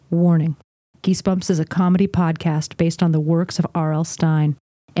Warning. Geesebumps is a comedy podcast based on the works of R.L. Stine.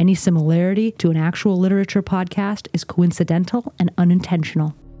 Any similarity to an actual literature podcast is coincidental and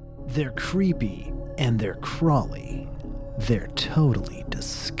unintentional. They're creepy and they're crawly. They're totally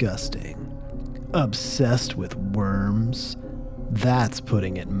disgusting. Obsessed with worms? That's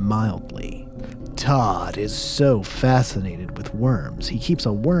putting it mildly. Todd is so fascinated with worms, he keeps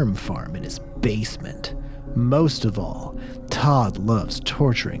a worm farm in his basement. Most of all, Todd loves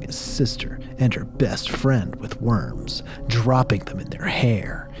torturing his sister and her best friend with worms, dropping them in their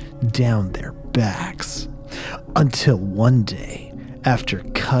hair, down their backs. Until one day, after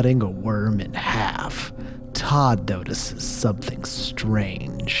cutting a worm in half, Todd notices something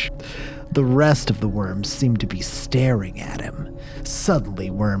strange. The rest of the worms seem to be staring at him. Suddenly,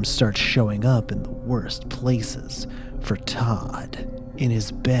 worms start showing up in the worst places for Todd. In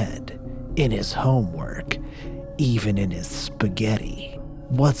his bed, in his homework, even in his spaghetti.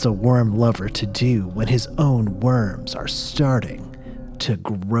 What's a worm lover to do when his own worms are starting to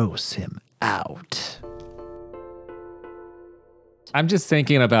gross him out? I'm just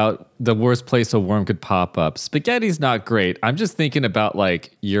thinking about the worst place a worm could pop up. Spaghetti's not great. I'm just thinking about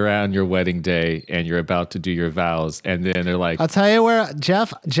like you're on your wedding day and you're about to do your vows, and then they're like, I'll tell you where,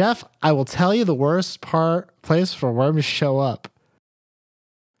 Jeff, I will tell you the worst place for worms show up.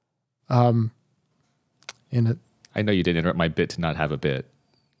 I know you didn't interrupt my bit to not have a bit.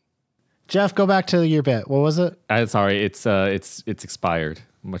 Jeff, go back to your bit. What was it? Sorry, it's expired,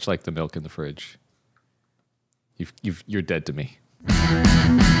 much like the milk in the fridge. You're dead to me.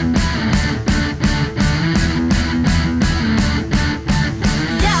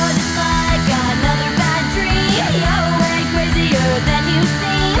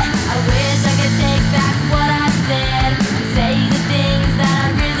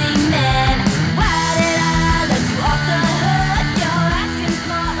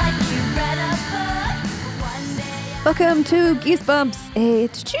 Welcome to Geesebumps, a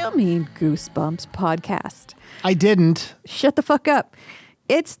Did You Mean Goosebumps podcast. I didn't. Shut the fuck up.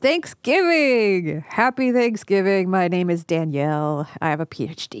 It's Thanksgiving. Happy Thanksgiving. My name is Danielle. I have a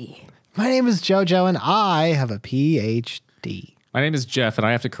PhD. My name is JoJo, and I have a PhD. My name is Jeff, and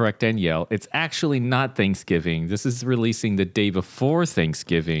I have to correct Danielle. It's actually not Thanksgiving. This is releasing the day before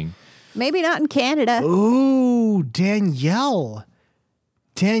Thanksgiving. Maybe not in Canada. Ooh, Danielle.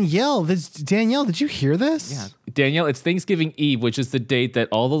 Danielle, did you hear this? Yeah. Danielle, it's Thanksgiving Eve, which is the date that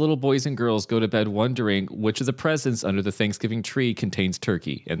all the little boys and girls go to bed wondering which of the presents under the Thanksgiving tree contains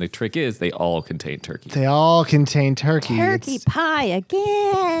turkey. And the trick is they all contain turkey. They all contain turkey. Turkey pie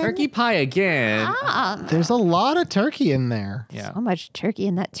again. Turkey pie again. There's a lot of turkey in there. Yeah. So much turkey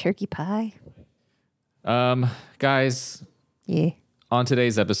in that turkey pie. Guys, Yeah. on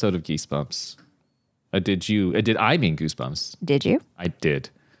today's episode of Geesebumps, did I mean Goosebumps? Did you? I did.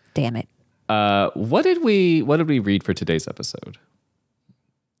 Damn it. What did we read for today's episode?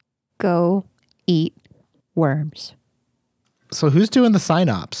 Go eat worms. So who's doing the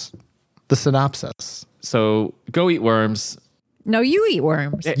synopsis? The synopsis. So go eat worms. No, you eat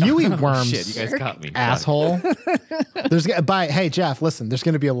worms. You eat worms. Shit, you guys got me. Asshole. Hey Jeff, listen, there's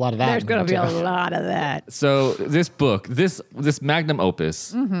going to be a lot of that. There's going to be a lot of that. So this book, this magnum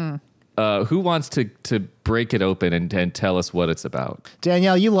opus, who wants to break it open and tell us what it's about?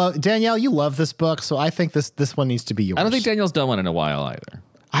 Danielle, you love this book, so I think this one needs to be yours. I don't think Danielle's done one in a while either.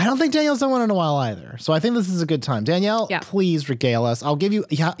 I don't think Danielle's done one in a while either. So I think this is a good time. Danielle, Please regale us. I'll give you,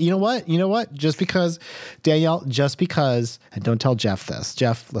 you know what? Just because, and don't tell Jeff this.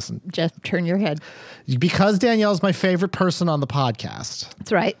 Jeff, listen. Jeff, turn your head. Because Danielle's my favorite person on the podcast.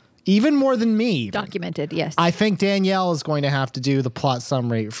 That's right. Even more than me. Documented, yes. I think Danielle is going to have to do the plot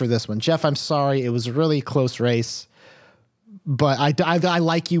summary for this one. Jeff, I'm sorry. It was a really close race. But I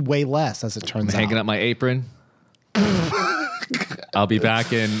like you way less, as it turns out. Hanging up my apron. I'll be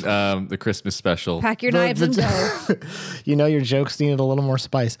back in the Christmas special. Pack your knives and go. You know, your jokes needed a little more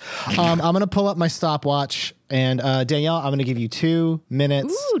spice. I'm going to pull up my stopwatch. And Danielle, I'm going to give you 2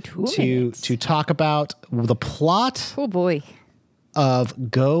 minutes, to talk about the plot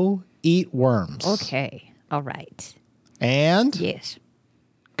of Go Eat Worms. Okay. All right. And? Yes.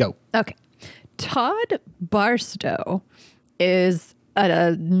 Go. Okay. Todd Barstow is an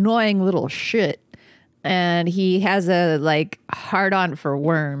annoying little shit. And he has a hard on for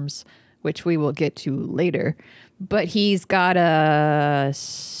worms, which we will get to later. But he's got a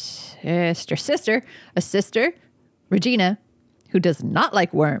sister, Regina, who does not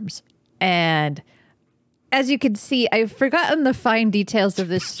like worms. And as you can see, I've forgotten the fine details of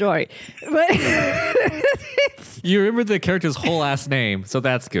this story, but You remember the character's whole last name, so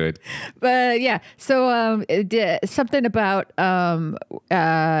that's good. But yeah, so something about worm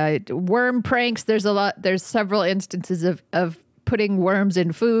pranks. There's several instances of putting worms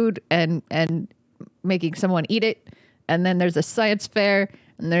in food and making someone eat it. And then there's a science fair,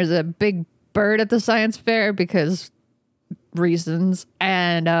 and there's a big bird at the science fair because reasons,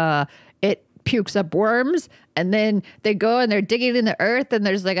 and it pukes up worms, and then they go and they're digging in the earth, and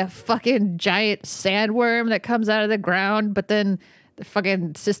there's like a fucking giant sandworm that comes out of the ground, but then the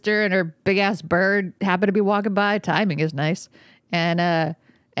fucking sister and her big ass bird happen to be walking by. Timing is nice. And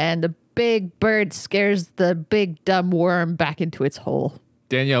the big bird scares the big dumb worm back into its hole.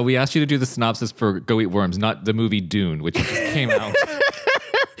 Danielle, we asked you to do the synopsis for Go Eat Worms, not the movie Dune, which just came out.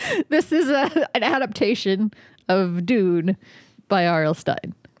 This is an adaptation of Dune by R.L.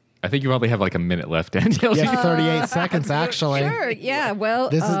 Stein. I think you probably have like a minute left, Danielle. You have 38 seconds, actually. Sure, yeah, well...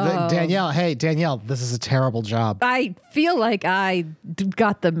 This is Danielle. Hey, Danielle, this is a terrible job. I feel like I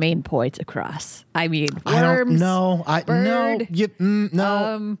got the main points across. I mean, worms. I don't know. Bird,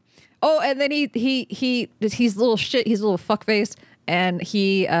 no. Oh, and then he's little shit. He's a little fuckface, and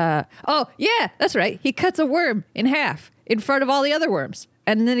he. Oh yeah, that's right. He cuts a worm in half in front of all the other worms,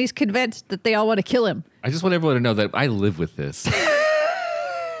 and then he's convinced that they all want to kill him. I just want everyone to know that I live with this.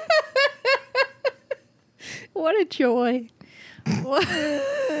 What a joy!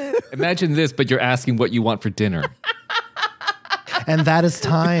 Imagine this, but you're asking what you want for dinner. And that is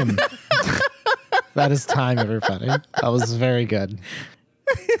time. That is time, everybody. That was very good.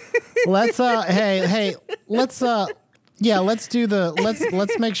 Let's let's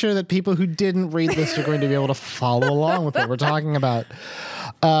make sure that people who didn't read this are going to be able to follow along with what we're talking about.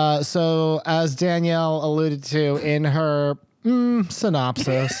 So as Danielle alluded to in her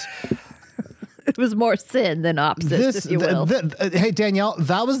synopsis, It was more sin than opsis, if you will. Hey, Danielle,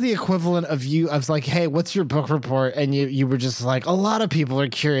 that was the equivalent of you. I was like, hey, what's your book report? And you were just like, a lot of people are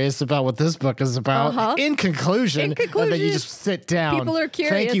curious about what this book is about. In conclusion, and then you just sit down. People are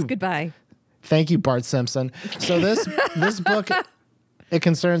curious. Thank you. Goodbye. Thank you, Bart Simpson. So this book, it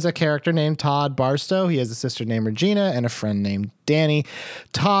concerns a character named Todd Barstow. He has a sister named Regina and a friend named Danny.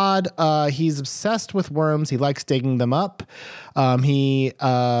 Todd, he's obsessed with worms. He likes digging them up. He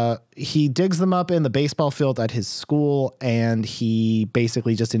digs them up in the baseball field at his school, and he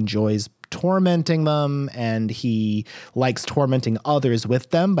basically just enjoys tormenting them, and he likes tormenting others with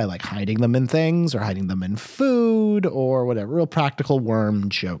them by like hiding them in things or hiding them in food or whatever. Real practical worm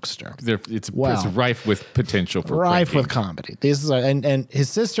jokester. It's rife with potential for rife pranking. with comedy. This is and his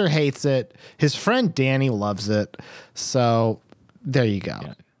sister hates it. His friend Danny loves it. So there you go.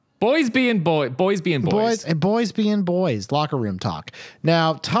 Yeah. Boys being boys. Boys being boys. Locker room talk.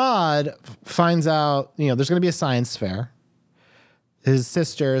 Now Todd finds out, there's going to be a science fair. His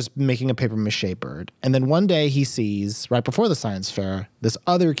sister is making a paper mache bird. And then one day he sees, right before the science fair, this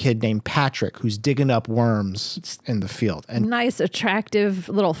other kid named Patrick who's digging up worms in the field. And Nice, attractive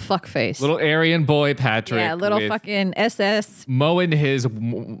little fuckface. Little Aryan boy Patrick. Yeah, little fucking SS. mowing his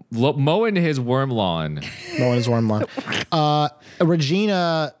worm lawn. mowing his worm lawn.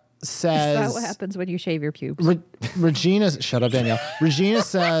 Regina says... Is that what happens when you shave your pubes? Regina, shut up, Danielle. Regina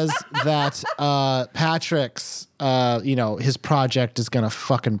says that Patrick's, his project is gonna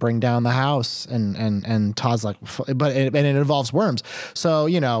fucking bring down the house, and Todd's like, but it involves worms. So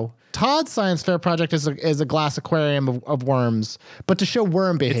Todd's science fair project is a glass aquarium of worms, but to show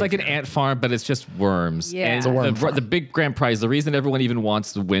worm behavior. It's like an ant farm, but it's just worms. Yeah. And It's a worm the big grand prize, the reason everyone even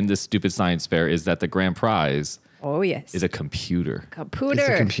wants to win this stupid science fair is that the grand prize Oh, yes. is a computer. It's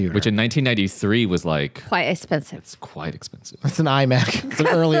a computer. Which in 1993 was like... Quite expensive. It's quite expensive. It's an iMac. It's an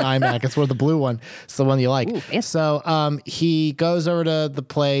early iMac. It's the blue one. It's the one you like. Ooh, fancy. So he goes over to the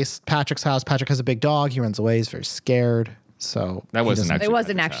place, Patrick's house. Patrick has a big dog. He runs away. He's very scared. So That wasn't actually It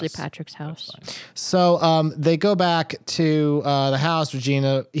wasn't Patrick's actually house. Patrick's house. So they go back to the house.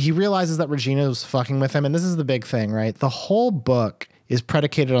 Regina, he realizes that Regina was fucking with him. And this is the big thing, right? The whole book is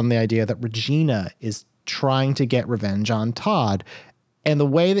predicated on the idea that Regina is trying to get revenge on Todd. And the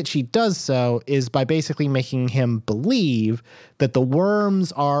way that she does so is by basically making him believe that the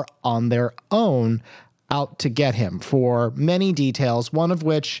worms are on their own out to get him for many details, one of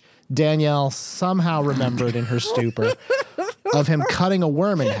which Danielle somehow remembered in her stupor of him cutting a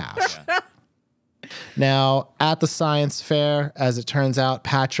worm in half. Now, at the science fair, as it turns out,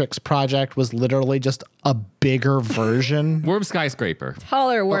 Patrick's project was literally just a bigger version Worm skyscraper.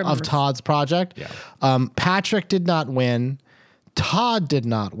 Taller worm. of Todd's project. Yeah. Patrick did not win. Todd did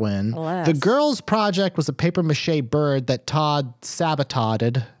not win. Alas. The girls' project was a paper mache bird that Todd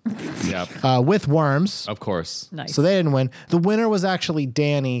sabotaged Yep. with worms. Of course. Nice. So they didn't win. The winner was actually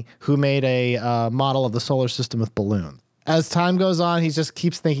Danny, who made a model of the solar system with balloons. As time goes on, he just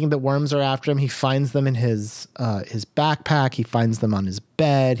keeps thinking that worms are after him. He finds them in his backpack. He finds them on his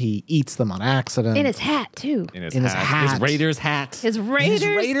bed. He eats them on accident. In his hat, too. In his In his hat. hat. His Raiders hat. His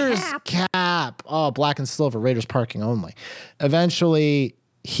Raiders, cap. cap. Oh, black and silver, Raiders parking only. Eventually,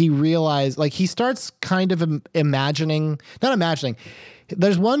 he realized, like, he starts kind of not imagining.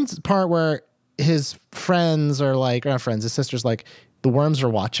 There's one part where his friends are like, or not friends, his sister's like, the worms are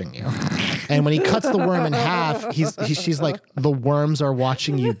watching you. And when he cuts the worm in half, she's like, the worms are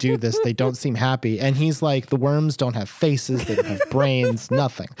watching you do this. They don't seem happy. And he's like, the worms don't have faces. They don't have brains,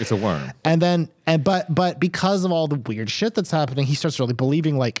 nothing. It's a worm. But because of all the weird shit that's happening, he starts really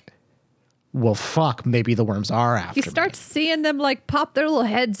believing like, well, fuck, maybe the worms are after He starts seeing them like pop their little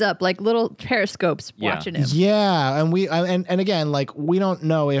heads up like little periscopes Yeah. watching him. Yeah, and again, like we don't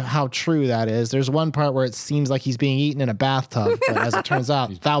know how true that is. There's one part where it seems like he's being eaten in a bathtub, but as it turns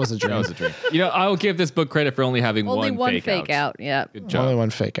out, that was a dream. That was a dream. You know, I'll give this book credit for only having Only one fake out. Yeah. Good job. Only one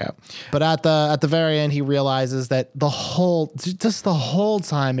fake out. But at the very end, he realizes that the whole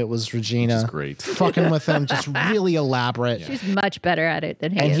time it was Regina, Which is great. fucking with him, just really elaborate. She's much better at it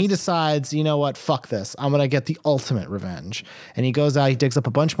than he And is. he decides, you know what, fuck this. I'm going to get the ultimate revenge. And he goes out, he digs up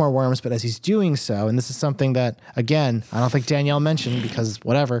a bunch more worms, but as he's doing so, and this is something that, again, I don't think Danielle mentioned because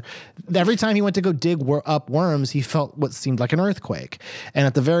whatever, every time he went to go dig up worms, he felt what seemed like an earthquake. And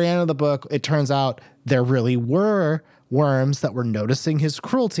at the very end of the book, it turns out there really were worms that were noticing his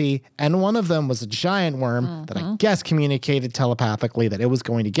cruelty, and one of them was a giant worm that I guess communicated telepathically that it was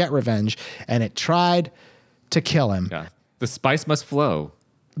going to get revenge, and it tried to kill him. Yeah. The spice must flow.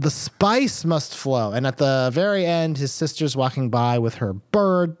 The spice must flow. And at the very end, his sister's walking by with her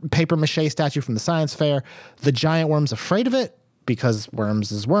bird paper mache statue from the science fair. The giant worm's afraid of it because worms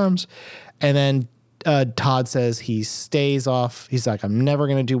is worms. And then Todd says he stays off. He's like, I'm never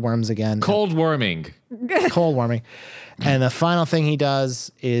going to do worms again. Cold worming. Cold warming. And the final thing he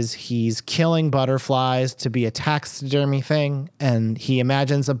does is he's killing butterflies to be a taxidermy thing. And he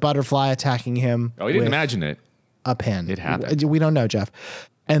imagines a butterfly attacking him. Oh, he didn't with imagine it. a pen. It happened. We don't know, Jeff.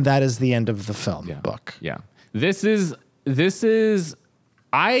 And that is the end of the film book. Yeah. This is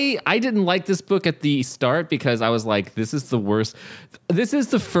I didn't like this book at the start because I was like, this is the worst. This is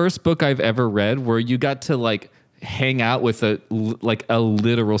the first book I've ever read where you got to like hang out with a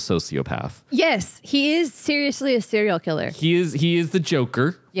literal sociopath. Yes, he is seriously a serial killer. He is the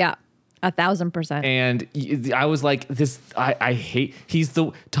Joker. Yeah, 1,000%. And I was like, I hate,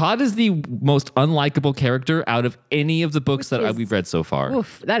 Todd is the most unlikable character out of any of the books that we've read so far.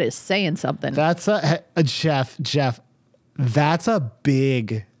 Oof, that is saying something. That's a Jeff. That's a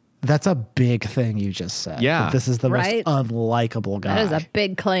big thing you just said. Yeah. That this is the Right? most unlikable guy. That is a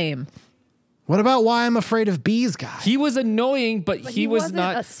big claim. What about Why I'm Afraid of Bees guy? He was annoying, but he was wasn't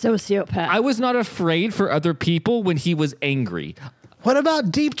not. a sociopath. I was not afraid for other people when he was angry. What about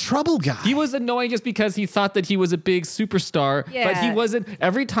Deep Trouble guy? He was annoying just because he thought that he was a big superstar, but he Yeah. wasn't.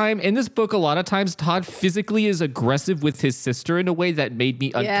 Every time in this book, a lot of times Todd physically is aggressive with his sister in a way that made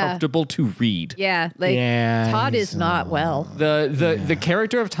me uncomfortable to read. yeah, like Yeah, Todd he's, is not well. The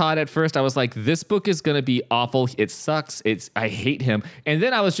character of Todd at first, I was like, this book is gonna be awful. It sucks. I hate him. And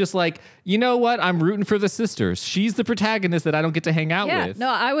then I was just like, you know what? I'm rooting for the sisters. She's the protagonist that I don't get to hang out Yeah, with. no,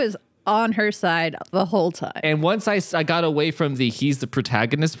 I was on her side the whole time. And once I got away from he's the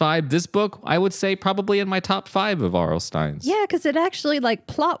protagonist vibe, this book, I would say probably in my top 5 of R.L. Stein's. Yeah, because it actually, like,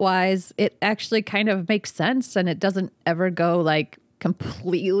 plot-wise, it actually kind of makes sense, and it doesn't ever go, like,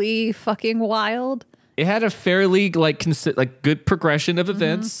 completely fucking wild. It had a fairly good progression of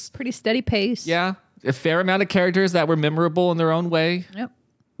events. Pretty steady pace. Yeah, a fair amount of characters that were memorable in their own way. Yep.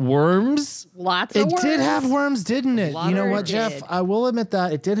 Worms. Lots of It words. did have worms, didn't it? You know what, Sure Jeff? did. I will admit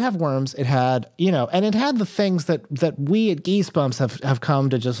that it did have worms. It had, and it had the things that we at Geesebumps have come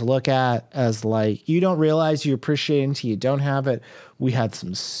to just look at as like, you don't realize you appreciate it until you don't have it. We had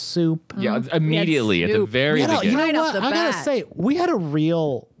some soup. Yeah, immediately at the soup. very You beginning. know Right off what? the I gotta bat. say, we had a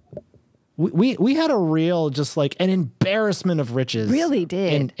real. We had a real just like an embarrassment of riches. Really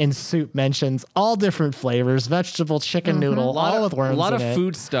did. In soup mentions, all different flavors, vegetable, chicken noodle, all with worms a lot in of it.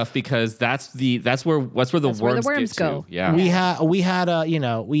 food stuff because that's where the where worms the worms get go. to. Yeah. We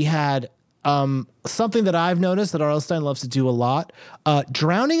had something that I've noticed that R.L. Stein loves to do a lot,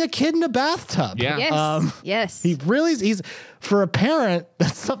 drowning a kid in a bathtub. Yeah. Yes. Yes. He's for a parent,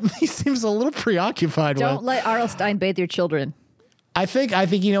 that's something he seems a little preoccupied Don't with. let R.L. Stein bathe your children. I think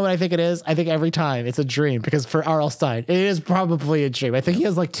you know what I think it is? I think every time it's a dream because for R.L. Stein, it is probably a dream. I think he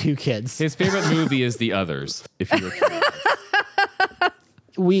has like 2 kids. His favorite movie is The Others. If you were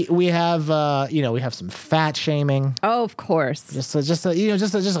We have we have some fat shaming. Oh, of course. Just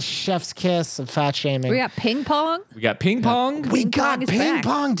a chef's kiss of fat shaming. We got ping pong. we got ping pong. We Ping got pong is ping back.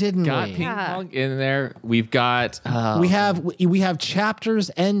 pong, didn't Got we? ping pong in there. We've got We have chapters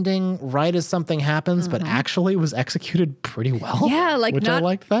ending right as something happens, but actually was executed pretty well. Yeah, like which not I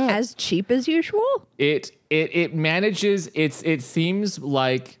like that. as cheap as usual. it manages. It seems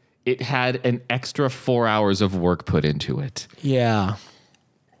like it had an extra 4 hours of work put into it. Yeah.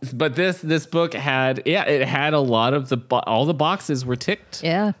 But this book had it had a lot of all the boxes were ticked.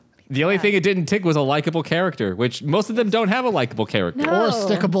 Yeah. The only thing it didn't tick was a likable character, which most of them don't have a likable character. No. Or a Oh.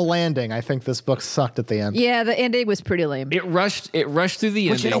 stickable landing. I think this book sucked at the end. Yeah, the ending was pretty lame. It rushed through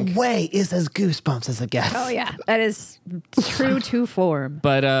the Which in ending. a way is as goosebumps as it gets. Oh yeah, that is true to form.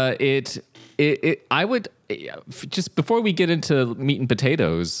 But I would just before we get into meat and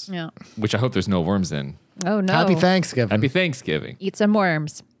potatoes, Yeah. which I hope there's no worms in. Oh no. Happy Thanksgiving. Happy Thanksgiving. Eat some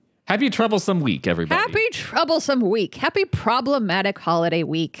worms. Happy troublesome week, everybody. Happy troublesome week. Happy problematic holiday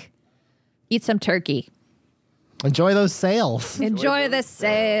week. Eat some turkey. Enjoy those sales. Enjoy the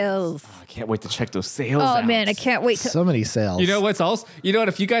sales. I can't wait to check those sales Oh out. man, I can't wait to. So many sales. You know what's also? You know what?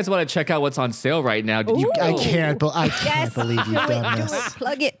 If you guys want to check out what's on sale right now, did you? I can't Yes. believe you've done this.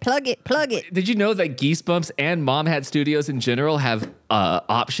 Plug it, plug it, plug it. Did you know that Geesebumps and Mom Hat Studios in general have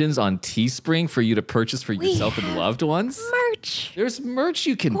options on Teespring for you to purchase for yourself and loved ones? Merch. There's merch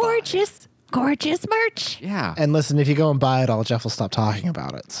you can buy. Gorgeous merch. Yeah. And listen, if you go and buy it all, Jeff will stop talking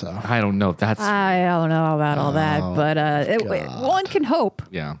about it. So I don't know. That's I don't know about all that, but one can hope.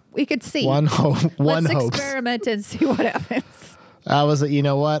 yeah. We could see. one hope. One Let's hopes. experiment and see what happens. That was it. You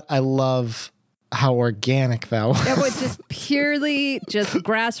know what? I love how organic that was. It was just purely just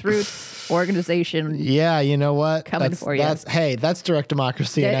grassroots organization. Yeah, you know what? Coming for you. That's direct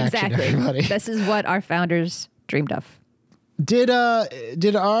democracy in Yeah, action, exactly. everybody. This is what our founders dreamed of. Did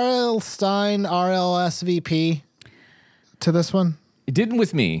R.L. Stein RLSVP to this one? It didn't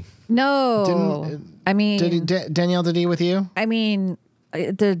with me. No, I mean, Danielle, did he with you? I mean,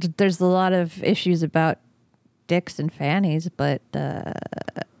 there's a lot of issues about dicks and fannies, but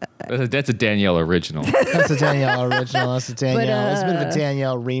That's a Danielle original. That's a Danielle original. That's a Danielle. It's a bit of a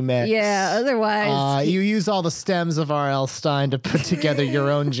Danielle remix. yeah. Otherwise, You use all the stems of R.L. Stein to put together your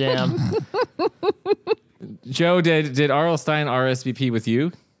own jam. Joe, did R.L. Stein RSVP with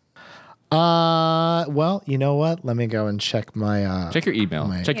you? Well, you know what? Let me go and check my Check your email.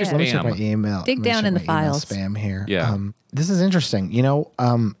 Check your Let me check my spam. email. Dig Let me down check in the my email files. Spam here. Yeah. This is interesting. You know,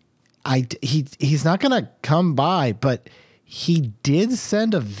 he's not gonna come by, but he did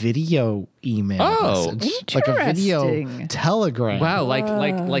send a video email Oh. message, like a video Interesting. telegram. Wow,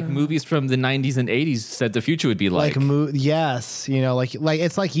 like movies from the 90s and 80s said the future would be like. Yes, you know, like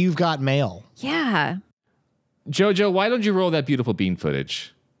it's like you've got mail. yeah. Jojo, why don't you roll that beautiful bean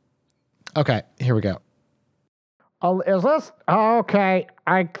footage? Okay, here we go. Oh, is this okay?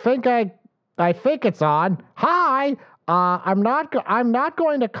 I think it's on. Hi. I'm not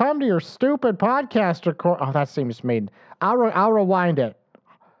going to come to your stupid podcast record. Oh, that seems mean. I'll rewind it.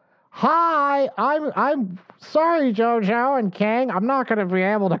 Hi. I'm sorry, JoJo and Kang. I'm not going to be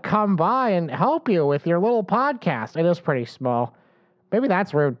able to come by and help you with your little podcast. It is pretty small. Maybe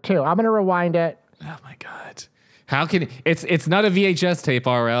that's rude too. I'm going to rewind it. Oh my god. How can it's not a VHS tape,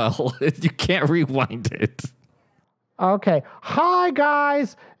 RL. You can't rewind it. Okay. Hi,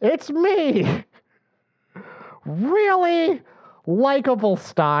 guys. It's me. Really likable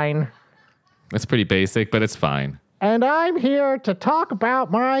Stein. That's pretty basic, but it's fine. And I'm here to talk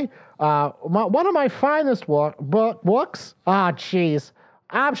about my one of my finest books. Ah, jeez.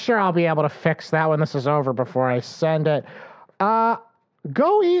 I'm sure I'll be able to fix that when this is over before I send it.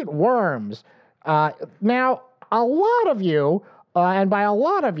 Go Eat Worms. Now, a lot of you, and by a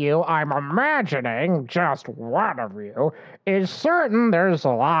lot of you, I'm imagining just one of you, is certain there's a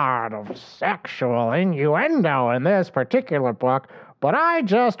lot of sexual innuendo in this particular book, but I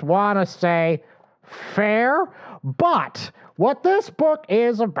just want to say fair. But what this book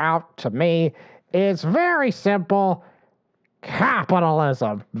is about to me is very simple.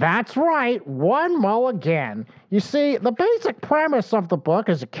 Capitalism. That's right, one mulligan. You see, the basic premise of the book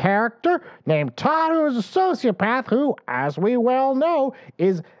is a character named Todd who is a sociopath who, as we well know,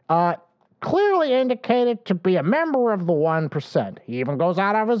 is clearly indicated to be a member of the 1%. He even goes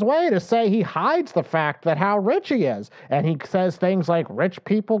out of his way to say he hides the fact that how rich he is. And he says things like, rich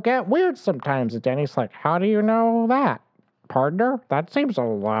people get weird sometimes. And Denny's like, how do you know that? partner? That seems a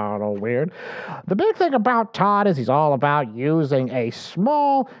little weird. The big thing about Todd is he's all about using a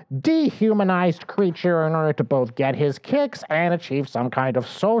small, dehumanized creature in order to both get his kicks and achieve some kind of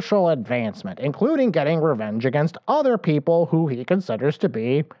social advancement, including getting revenge against other people who he considers to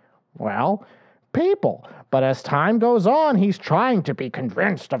be, well, people. But as time goes on, he's trying to be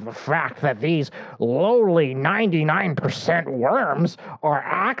convinced of the fact that these lowly 99% worms are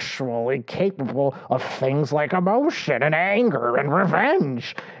actually capable of things like emotion and anger and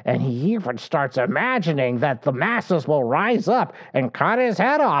revenge. And he even starts imagining that the masses will rise up and cut his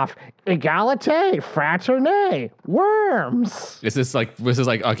head off. Egalite, fraternite, worms. This is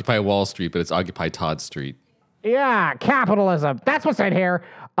like Occupy Wall Street, but it's Occupy Todd Street. Yeah, capitalism. That's what's in here.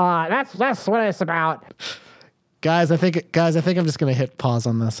 That's what it's about. Guys, I think I'm just gonna hit pause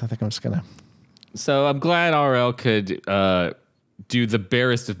on this. I think I'm just gonna. So I'm glad RL could do the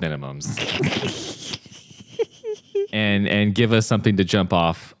barest of minimums and give us something to jump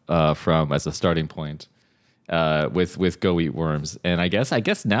off from as a starting point with Go Eat Worms. And I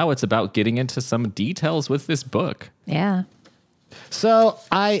guess now it's about getting into some details with this book. Yeah. So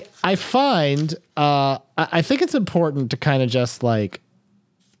I find I think it's important to kind of just like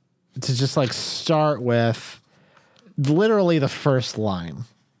start with literally the first line.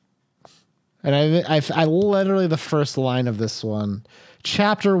 And I literally the first line of this one,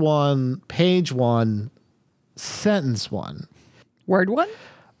 chapter 1, page 1, sentence 1. Word 1?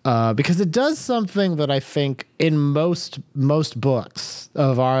 Because it does something that I think in most books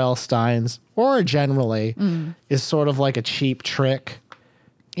of R.L. Stein's or generally is sort of like a cheap trick.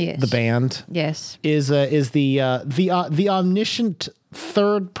 Yes. The band Yes. is the omniscient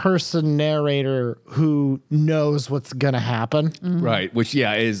third person narrator who knows what's gonna happen. Right. Which,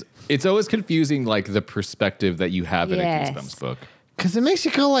 it's always confusing, like the perspective that you have in a Yes. Goosebumps book. Because it makes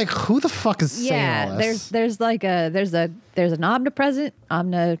you go like, who the fuck is saying all this? There's an omnipresent,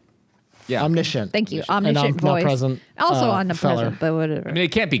 Yeah. Omniscient. thank you, And omniscient voice. omnipresent, Also feller. omnipresent, but whatever. I mean,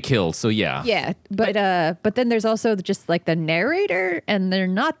 it can't be killed, so yeah. Yeah, but then there's also just like the narrator, and they're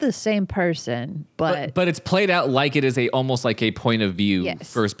not the same person, but But it's played out like it is almost like a point of view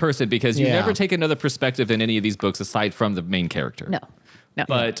Yes. first person, because you Yeah. never take another perspective in any of these books aside from the main character. no.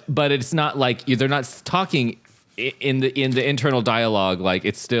 But it's not like they're not talking in the internal dialogue, like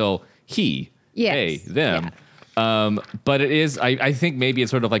it's still he, Yes. they, them. But it is, I think maybe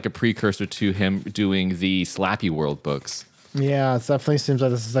it's sort of like a precursor to him doing the Slappy World books. Yeah, it definitely seems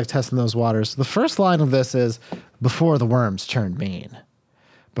like this is like testing those waters. The first line of this is, before the worms turned mean,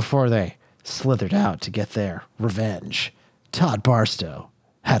 before they slithered out to get their revenge, Todd Barstow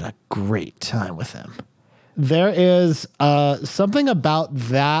had a great time with them. There is something about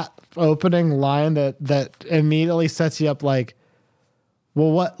that opening line that immediately sets you up like,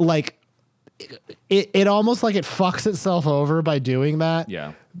 well, what, like, it almost like it fucks itself over by doing that.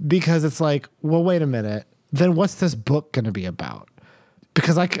 Yeah. Because it's like, well, wait a minute. Then what's this book going to be about?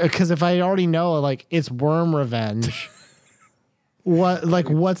 Because if I already know, like, it's worm revenge,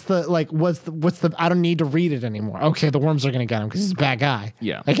 what's the, I don't need to read it anymore. Okay. The worms are going to get him because he's a bad guy.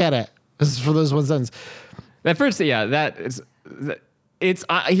 Yeah. I get it. This is for those one sentence. At first, yeah,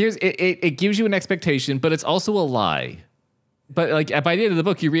 it gives you an expectation, but it's also a lie. But like by the end of the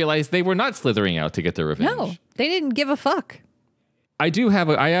book, you realize they were not slithering out to get their revenge. No, they didn't give a fuck. I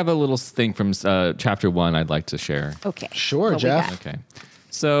have a little thing from chapter 1 I'd like to share. Okay. Sure, What we Jeff. got? Okay.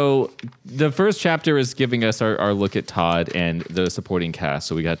 So the first chapter is giving us our look at Todd and the supporting cast.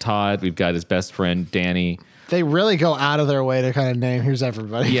 So we got Todd, we've got his best friend, Danny. They really go out of their way to kind of name, here's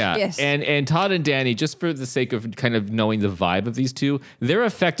everybody. Yeah. Yes. And Todd and Danny, just for the sake of kind of knowing the vibe of these two, they're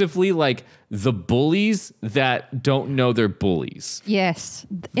effectively like the bullies that don't know they're bullies. Yes.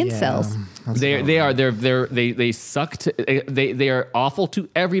 Incels. They suck to, they are awful to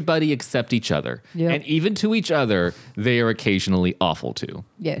everybody except each other. Yep. And even to each other, they are occasionally awful to.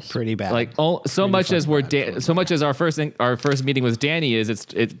 Yes. Pretty bad. Like so much as our first meeting with Danny is,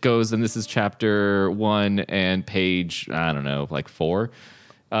 it goes, and this is chapter 1 and page, I don't know, like 4.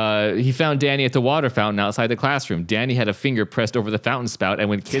 He found Danny at the water fountain outside the classroom. Danny had a finger pressed over the fountain spout, and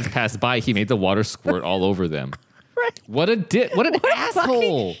when kids passed by, he made the water squirt all over them. Right. What an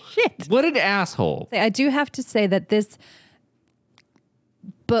asshole! shit. What an asshole! I do have to say that this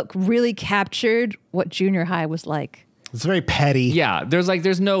book really captured what junior high was like. It's very petty. Yeah,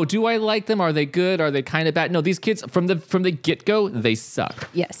 there's no, do I like them? Are they good? Are they kind of bad? No, these kids from the get-go, they suck.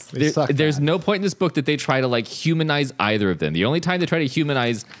 Yes. They suck There's bad. no point in this book that they try to like humanize either of them. The only time they try to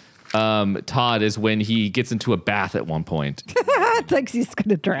humanize Todd is when he gets into a bath at one point. Like he's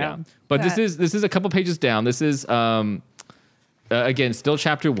gonna drown. But this is a couple pages down. This is again still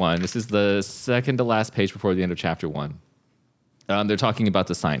chapter 1. This is the second to last page before the end of chapter 1. They're talking about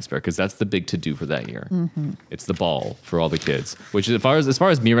the science fair because that's the big to-do for that year. It's the ball for all the kids. Which, as far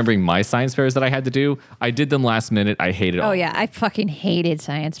as me remembering my science fairs that I had to do, I did them last minute. I hated all. Oh yeah, I fucking hated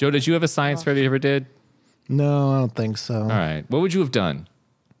science. Joe, did you have a science fair that you ever did? No, I don't think so. All right. What would you have done?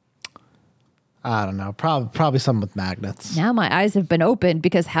 I don't know. Probably something with magnets. Now my eyes have been opened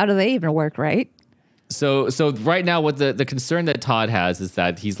because how do they even work, right? So right now, what the concern that Todd has is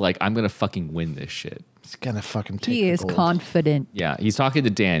that he's like, I'm gonna fucking win this shit. It's gonna fucking take. He the is gold. confident. Yeah, he's talking to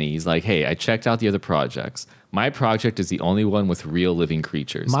Danny. He's like, hey, I checked out the other projects. My project is the only one with real living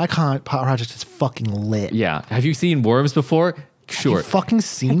creatures. My project is fucking lit. Yeah. Have you seen worms before? Sure. You fucking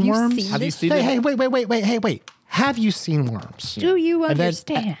seen you worms? seen Have you this? seen Hey, it? hey, wait. Have you seen worms? Do you And then-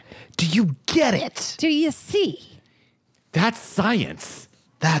 understand? Do you get it? Do you see? That's science.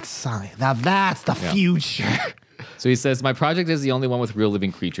 That's science. Now that's the future. So he says, my project is the only one with real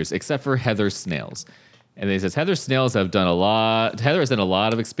living creatures, except for Heather snails. And then he says, Heather snails have done a lot. Heather has done a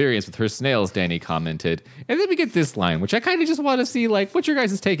lot of experience with her snails, Danny commented. And then we get this line, which I kind of just want to see, like, what your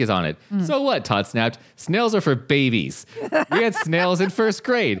guys' take is on it. So what, Todd snapped? Snails are for babies. We had snails in first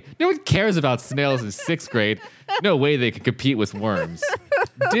grade. No one cares about snails in sixth grade. No way they could compete with worms.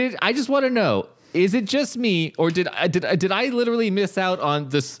 I just want to know, is it just me, or did I literally miss out on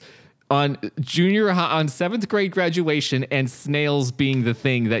this? On seventh grade graduation and snails being the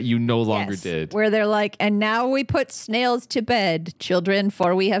thing that you no longer Yes, did. where they're like, and now we put snails to bed, children,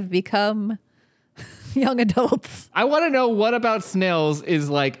 for we have become young adults. I want to know what about snails is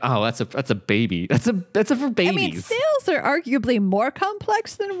like, oh, that's a baby. That's a for babies. I mean, snails are arguably more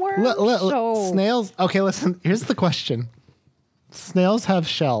complex than worms. so Snails. Okay, listen. Here's the question. Snails have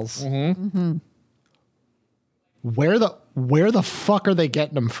shells. Mm-hmm. Where the fuck are they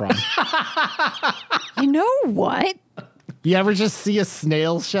getting them from? you know what? You ever just see a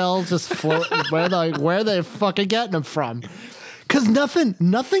snail shell just float? Where they fucking getting them from? Because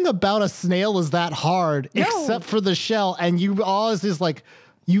nothing about a snail is that hard except for the shell, and you always is like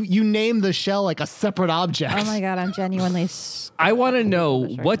you name the shell like a separate object. Oh my god, I'm genuinely. I want to know,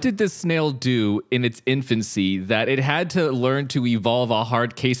 what did this snail do in its infancy that it had to learn to evolve a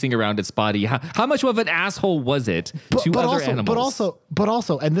hard casing around its body? How much of an asshole was it to other animals? But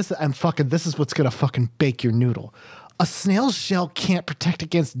also, and this is what's gonna fucking bake your noodle. A snail's shell can't protect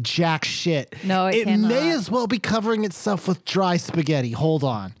against jack shit. No, it may cannot. as well be covering itself with dry spaghetti. Hold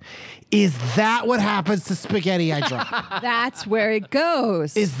on. Is that what happens to spaghetti I drop? That's where it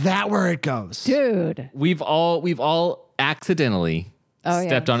goes. Is that where it goes? Dude, We've all accidentally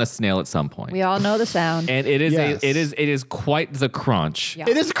stepped on a snail at some point. we all know the sound. And it is Yes. it is quite the crunch. Yeah.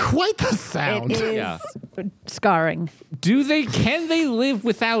 It is quite the sound. It is Yeah. scarring. Can they live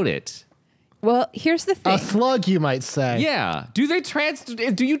without it? Well, here's the thing. A slug, you might say. Yeah. Do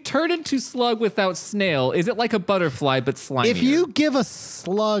you turn into slug without snail? Is it like a butterfly but slimy? If you give a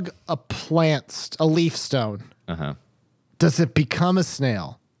slug a a leaf stone, does it become a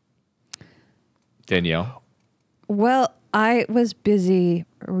snail? Danielle. Well, I was busy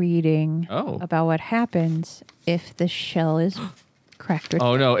reading Oh. about what happens if the shell is cracked.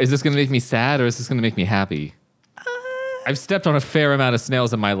 Oh no, is this going to make me sad or is this going to make me happy? I've stepped on a fair amount of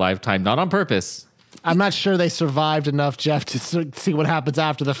snails in my lifetime, not on purpose. I'm not sure they survived enough, Jeff, to see what happens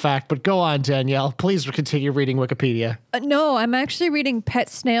after the fact, but go on, Danielle. Please continue reading Wikipedia. No, I'm actually reading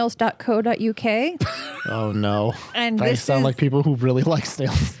petsnails.co.uk. Oh, no. And They this sound is- like people who really like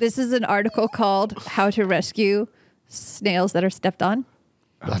snails. This is an article called How to Rescue Snails That Are Stepped On.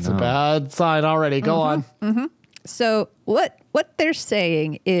 That's a bad sign already. Go on. So what they're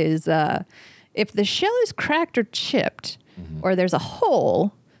saying is if the shell is cracked or chipped or there's a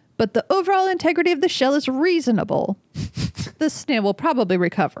hole, but the overall integrity of the shell is reasonable, the snail will probably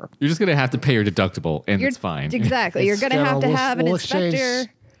recover. You're just going to have to pay your deductible and it's fine. Exactly. You're going to have to have an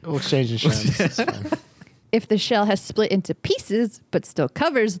inspector. We'll exchange insurance. It's fine. If the shell has split into pieces but still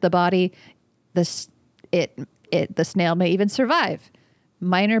covers the body, the snail may even survive.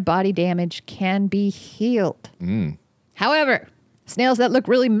 Minor body damage can be healed. However, snails that look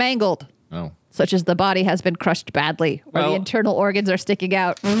really mangled, Oh. such as the body has been crushed badly, or Well- the internal organs are sticking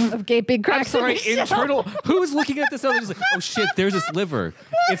out of gaping I'm cracks. sorry, in the shell. internal. Who's looking at this? Just like, oh shit, there's its liver.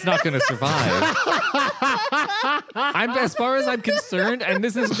 It's not going to survive. As far as I'm concerned, and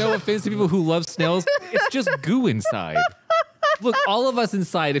this is no offense to people who love snails, it's just goo inside. Look, all of us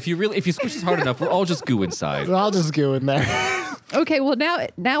inside, if you squish this hard enough, we're all just goo inside. I'll just go in there. Okay, well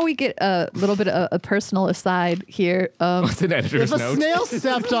now we get a little bit of a personal aside here. It's an editor's If a note. snail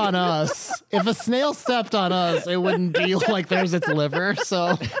stepped on us, it wouldn't be like there's its liver.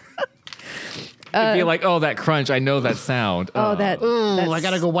 So, It'd be like, oh, that crunch. I know that sound. Oh, that I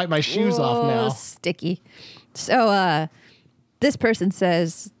gotta go wipe my shoes off now. Sticky. So this person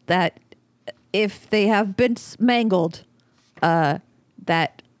says that if they have been mangled,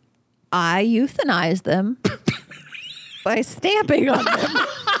 that I euthanize them by stamping on them.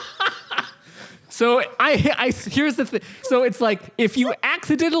 So I here's the thing. So it's like if you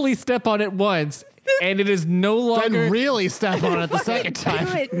accidentally step on it once and it is no longer Then really step on it the second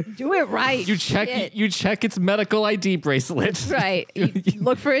time. Do it right. you check Shit. you check its medical ID bracelet. Right. You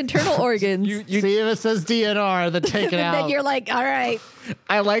look for internal organs. You See if it says DNR, then take it and out. then you're like, all right.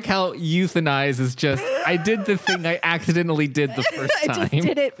 I like how euthanize is just I did the thing I accidentally did the first I time. just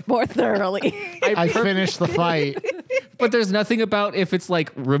did it more thoroughly. I finished the fight. But there's nothing about if it's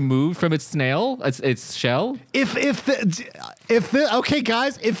like removed from its its shell. If the okay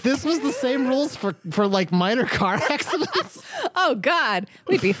guys, if this was the same rules for like minor car accidents, Oh God,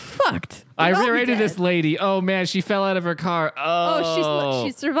 we'd be fucked. I We'd all be rear-ended dead. this lady. Oh man, she fell out of her car. Oh,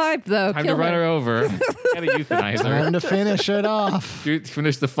 she survived though. Time Kill to run her over. Gotta euthanize her. time to finish it off.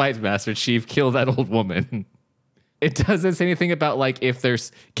 Finish the fight, Master Chief. Kill that old woman. It doesn't say anything about like if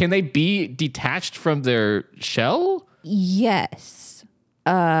there's can they be detached from their shell? Yes.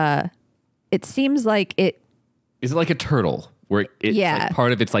 It seems like it. Is it like a turtle where it's Yeah. like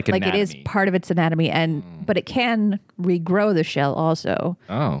part of its like Like anatomy? it is part of its anatomy, and but it can regrow the shell also.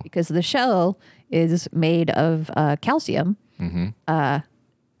 Oh. Because the shell is made of calcium.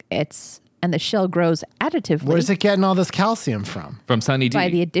 And the shell grows additively Where's it getting all this calcium from? From Sunny D. by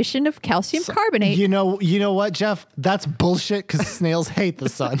the addition of calcium carbonate, You know what, Jeff? That's bullshit because snails hate the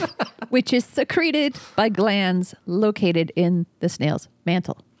sun. which is secreted by glands located in the snail's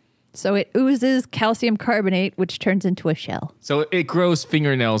mantle. So it oozes calcium carbonate, which turns into a shell. So it grows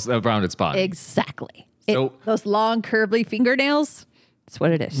fingernails around its body. Exactly. So- Those long, curvy fingernails, that's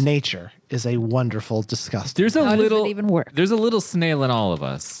what it is. Nature is a wonderful, disgusting. There's a How does it little even work? There's a little snail in all of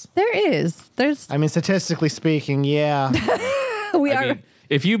us. There is. There's. I mean, statistically speaking, yeah. We I are. mean,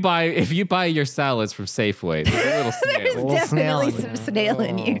 if you buy your salads from Safeway, there's a little snail. There's little snail definitely in some snail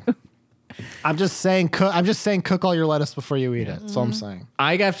in you. I'm just saying, cook all your lettuce before you eat it. That's all I'm saying.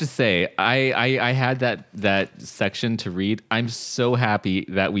 I have to say, I had that section to read. I'm so happy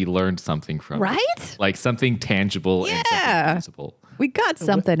that we learned something from it. Right? Like something tangible and Yeah. something usable. We got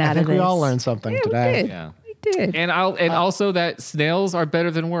something I out think of this. we all learned something Yeah, today. We did. Yeah. We did. And also that snails are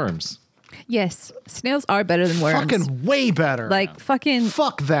better than worms. Yes, snails are better than worms. Fucking way better. like fucking.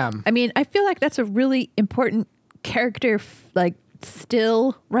 fuck them. I mean, I feel like that's a really important character, like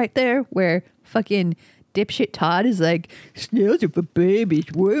still right there, where fucking dipshit Todd is like, snails are for babies,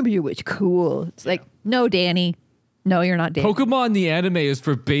 worms are what's cool. It's like, no, Danny. No, you're not Danny. Pokemon the anime is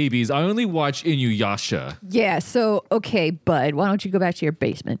for babies. I only watch Inuyasha. Yeah, so, okay, bud, why don't you go back to your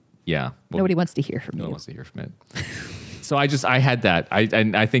basement? Yeah. Well, Nobody wants to hear from no one you. wants to hear from it. So I had that.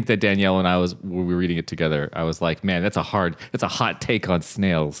 I think that Danielle and I when we were reading it together, I was like, man, that's a hot take on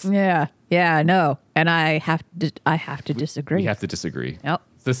snails. Yeah, no. And I have to disagree. We have to disagree. Yep.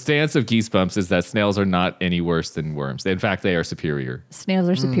 The stance of Geesebumps is that snails are not any worse than worms. In fact, they are superior. Snails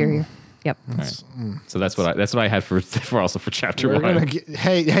are superior. Yep. So that's what I had for also for chapter We're one. gonna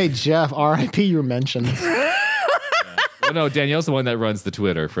hey Jeff, R.I.P. your mentions. Well, no, Danielle's the one that runs the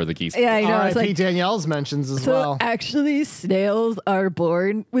Twitter for the Geese. Yeah, I know. It's R.I.P. like, Danielle's mentions as so well. actually, snails are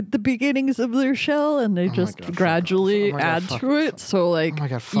born with the beginnings of their shell, and they just God, fuck gradually off. Oh my God, add fuck to it. So, like, my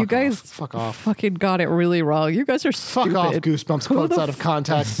God, you fuck guys off. Fuck off. fucking got it really wrong. You guys are Fuck stupid. off, Goosebumps Who quotes the out of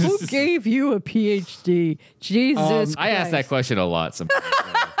context. Who gave you a PhD? Jesus I ask that Christ. question a lot sometimes.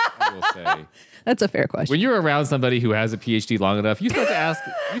 I will say. That's a fair question. When you're around somebody who has a PhD long enough, you start to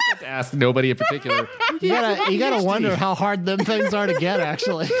ask nobody in particular. You gotta wonder how hard them things are to get.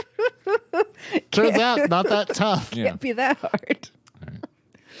 Actually, turns out not that tough. Yeah. Can't be that hard.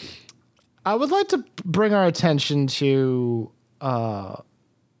 I would like to bring our attention to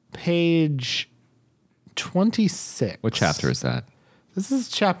page 26. What chapter is that? This is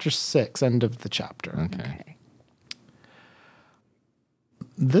chapter 6, end of the chapter. Okay.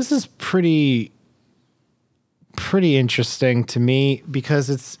 This is pretty interesting to me because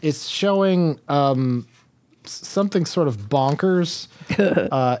it's showing something sort of bonkers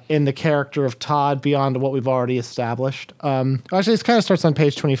in the character of Todd beyond what we've already established. Actually, this kind of starts on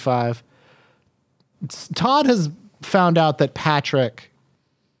page 25. Todd has found out that Patrick,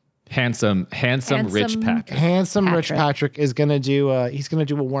 Handsome rich Handsome. Patrick. rich Patrick, is gonna do he's gonna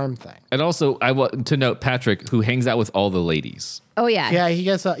do a worm thing. And also, I want to note Patrick, who hangs out with all the ladies. Oh yeah. Yeah, he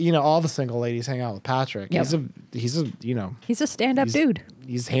gets all the single ladies hang out with Patrick. Yep. He's a He's a stand-up dude.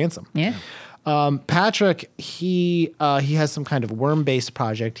 he's handsome. Yeah. Patrick, he has some kind of worm-based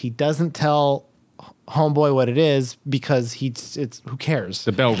project. He doesn't tell homeboy what it is because it's who cares?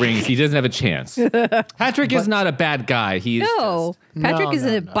 The bell rings. He doesn't have a chance. Patrick is not a bad guy. He is No, Patrick is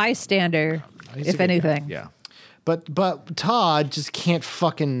a bystander, He's a if good guy. anything. yeah. But Todd just can't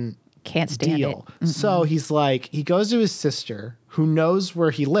fucking Can't stand deal. it. So he's like, he goes to his sister who knows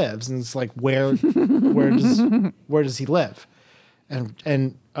where he lives, and it's like, where does he live?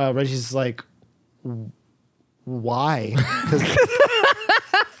 And Reggie's like, why? Because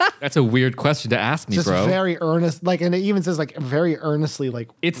That's a weird question to ask me, just bro. very earnest, like, and it even says like very earnestly, like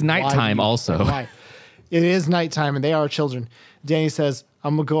It's why nighttime do you- also. Why? It is nighttime, and they are children. Danny says,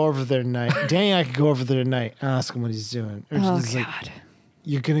 "I'm gonna go over there tonight." Danny, I could go over there tonight and ask him what he's doing. Or Oh, she's like, God.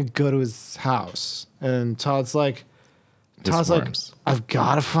 "You're gonna go to his house," and Todd's like, worms. "I've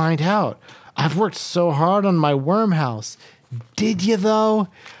got to find out. I've worked so hard on my worm house. Did you though,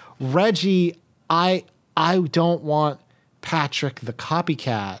 Reggie? I don't want Patrick the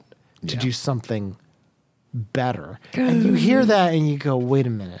copycat to do something better." And you hear that and you go, "Wait a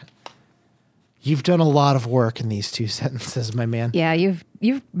minute. You've done a lot of work in these two sentences, my man. Yeah, you've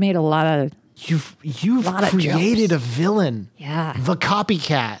made a lot of You've Lot of created jokes. a villain, yeah. the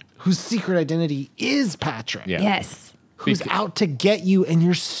copycat, whose secret identity is Patrick." Yeah. Yes. Who's out to get you and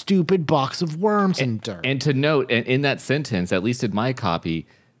your stupid box of worms and dirt. And to note, in that sentence, at least in my copy,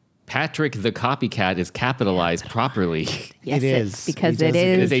 Patrick the copycat is capitalized properly. Yes, It it's is. because He it does a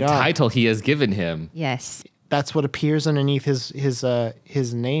It good is a is. job. title he has given him. Yes. That's what appears underneath his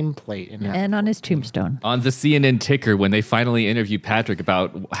nameplate. In it. And on his tombstone. On the CNN ticker, when they finally interview Patrick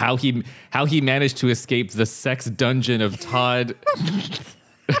about how he managed to escape the sex dungeon of Todd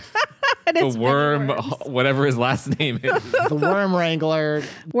the worm, whatever his last name is. The worm wrangler.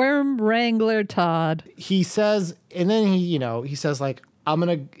 Worm Wrangler Todd. He says, and then he says like, I'm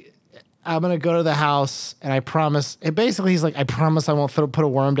gonna go to the house, and I promise. And basically, he's like, I promise I won't put a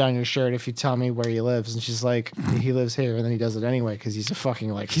worm down your shirt if you tell me where he lives. And she's like, he lives here, and then he does it anyway because he's a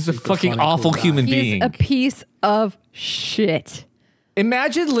fucking like He's a super fucking funny, cool awful guy. human He's being. a piece of shit.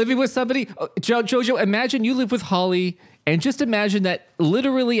 Imagine living with somebody, Jojo, imagine you live with Holly, and just imagine that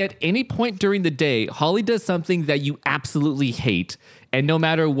literally at any point during the day, Holly does something that you absolutely hate. And no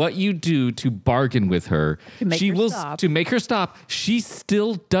matter what you do to bargain with her, make her stop. to make her stop, she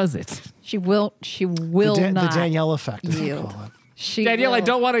still does it. She will The not Danielle effect. Is what I yield. call it. She Danielle, I will-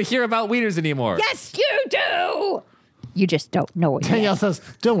 don't want to hear about wieners anymore. Yes, you do. You just don't know it Danielle yet. says,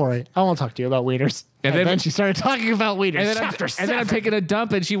 "Don't worry, I won't talk to you about wieners." And And then- then she started talking about wieners. And then I'm taking a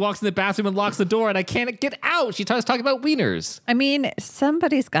dump, and she walks in the bathroom and locks the door, and I can't get out. She starts talking about wieners. I mean,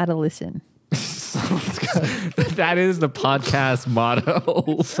 somebody's got to listen. That is the podcast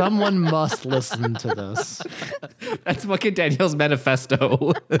motto. Someone must listen to this. That's fucking Danielle's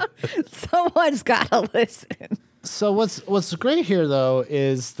manifesto. Someone's got to listen. So what's great here though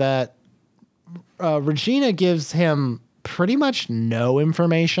is that Regina gives him pretty much no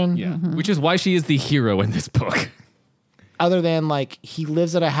information. Yeah. Which is why she is the hero in this book. Other than like he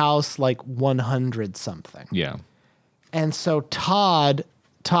lives at a house like 100 something. Yeah. And so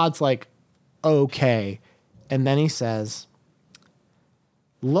Todd's like, okay. And then he says,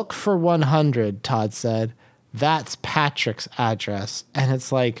 look for 100, Todd said. That's Patrick's address. And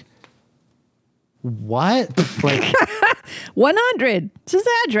it's like, what? Like, 100. It's his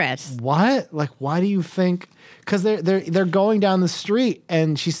address. what? Like, why do you think? Because they're going down the street,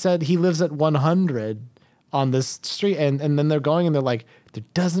 and she said he lives at 100 on this street, and then they're going, and they're like, there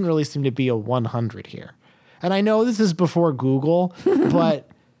doesn't really seem to be a 100 here. And I know this is before Google, but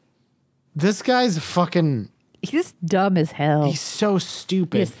this guy's fucking. He's dumb as hell. He's so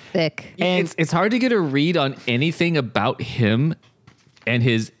stupid. He's thick. And it's hard to get a read on anything about him and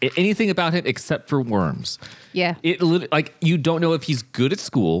anything about him except for worms. Yeah. Like you don't know if he's good at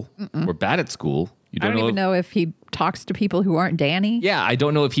school or bad at school. You I don't even know if he talks to people who aren't Danny. Yeah, I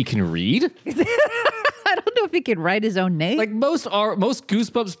don't know if he can read. I don't know if he can write his own name. Like most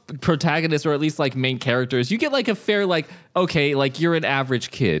Goosebumps protagonists, or at least like main characters, you get like a fair like, okay, like you're an average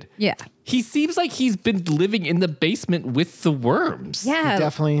kid. yeah. He seems like he's been living in the basement with the worms. Yeah.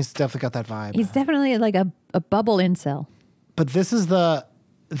 he's definitely got that vibe. He's definitely like a bubble incel. But this is the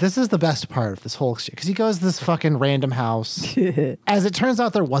best part of this whole shit, because he goes to this fucking random house. As it turns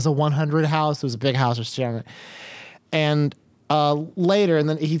out, there was a 100 house. It was a big house or something. And later, and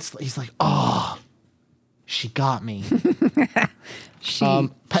then he's like, oh, she got me.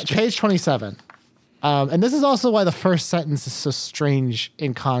 Page 27. And this is also why the first sentence is so strange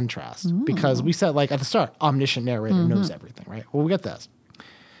in contrast, because we said, like at the start, omniscient narrator knows everything, right? Well, we get this.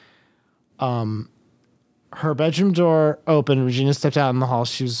 Her bedroom door opened. Regina stepped out in the hall.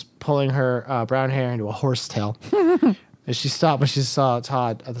 She was pulling her brown hair into a horsetail. And she stopped when she saw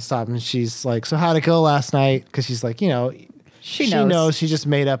Todd at the stop, and she's like, "So how'd it go last night?" Because she's like, She she knows. knows. She just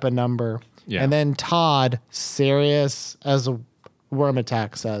made up a number. Yeah. And then Todd, serious as a worm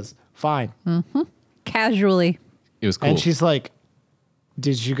attack, says, "Fine." Casually. It was cool. And she's like,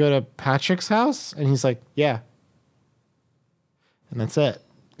 "Did you go to Patrick's house?" And he's like, "Yeah." And that's it.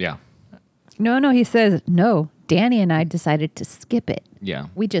 yeah. No, he says, no, Danny and I decided to skip it. Yeah.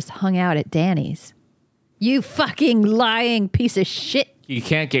 We just hung out at Danny's. You fucking lying piece of shit. He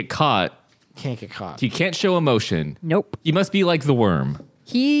can't get caught. Can't get caught. He can't show emotion. Nope. He must be like the worm.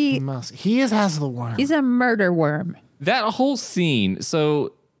 He He has the worm. he's a murder worm. That whole scene is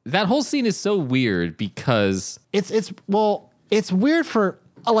so weird because It's weird for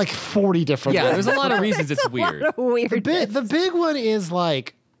like 40 different yeah, things. there's a lot of reasons it's weird. Weird. The big one is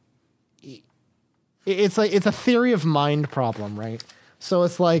like it's a theory of mind problem, right? So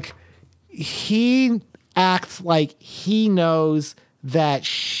it's like he acts like he knows that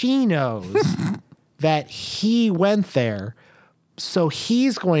she knows that he went there. So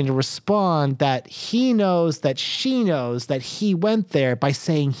he's going to respond that he knows that she knows that he went there by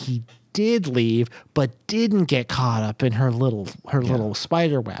saying he did leave but didn't get caught up in her little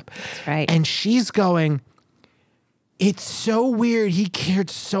spider web. That's right. And she's going, it's so weird. He cared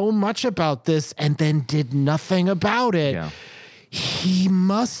so much about this and then did nothing about it. Yeah. He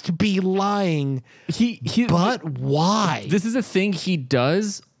must be lying. He But why? this is a thing he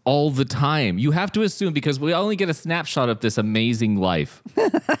does all the time. You have to assume because we only get a snapshot of this amazing life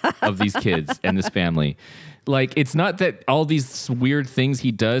of these kids and this family. Like, it's not that all these weird things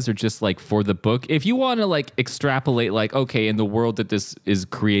he does are just like for the book. If you want to like extrapolate, like, okay, in the world that this is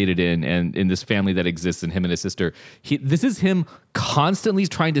created in and in this family that exists in him and his sister, this is him constantly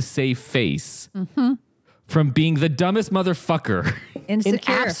trying to save face from being the dumbest motherfucker. in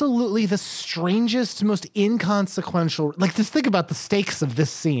Insecure. absolutely the strangest, most inconsequential. Like, just think about the stakes of this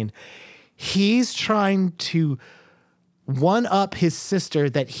scene. He's trying to one up his sister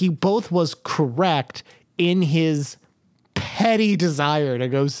that he both was correct in his petty desire to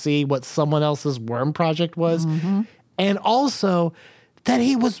go see what someone else's worm project was, and also that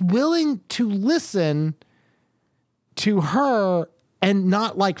he was willing to listen to her and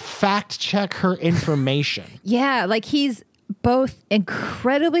not like fact check her information. Yeah, like he's both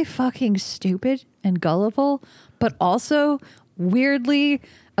incredibly fucking stupid and gullible, but also weirdly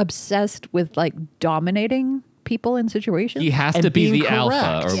obsessed with like dominating people in situations. He has And to be being the alpha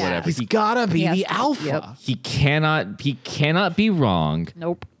correct. or Yeah. whatever. He's He, gotta be He has the to- alpha. yep. he cannot be wrong.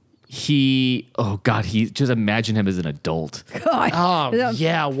 Nope. Oh God, just imagine him as an adult. God. Oh That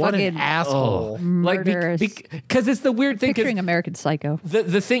yeah, what an fucking asshole! murderous. Because it's the weird thing. 'Cause Picturing American Psycho.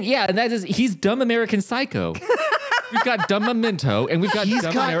 the thing, yeah, and that is he's dumb American Psycho. We've got dumb Memento, and we've got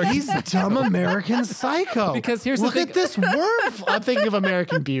dumb American. He's dumb American Psycho. Because here's the look thing- at this worm. I'm thinking of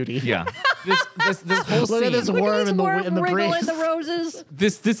American Beauty. Yeah, this whole Look scene. at this worm in the wrinkle breeze. in the roses.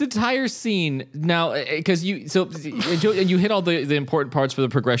 This entire scene now, because you hit all the important parts for the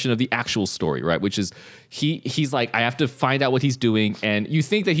progression of the actual story, right? Which is he's like, I have to find out what he's doing, and you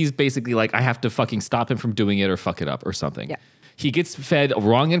think that he's basically like, I have to fucking stop him from doing it or fuck it up or something. Yeah. He gets fed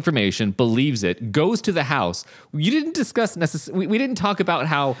wrong information, believes it, goes to the house. You didn't discuss we didn't talk about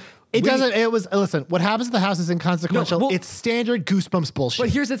how It doesn't. It was. Listen, what happens at the house is inconsequential. No, well- it's standard Goosebumps bullshit. But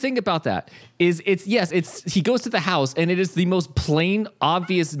here's the thing about that is he goes to the house and it is the most plain,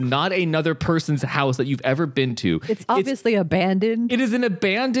 obvious, not another person's house that you've ever been to. It's obviously abandoned. It is an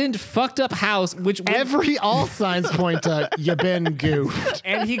abandoned, fucked up house, all signs point to you been goofed.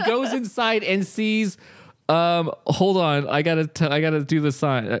 and he goes inside and sees. Hold on, I gotta do the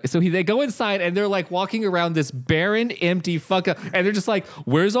sign. So they go inside and they're like walking around this barren, empty fuck up, and they're just like,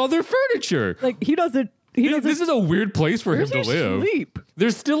 "Where's all their furniture?" Like he doesn't. This is a weird place for him to live. Sleep.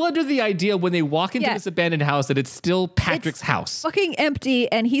 They're still under the idea when they walk into Yeah. this abandoned house that it's still Patrick's house. Fucking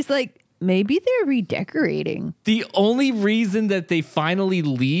empty, and he's like, maybe they're redecorating. The only reason that they finally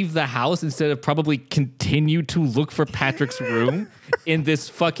leave the house instead of probably continue to look for Patrick's room in this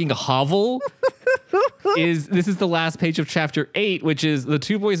fucking hovel is the last page of chapter 8, which is the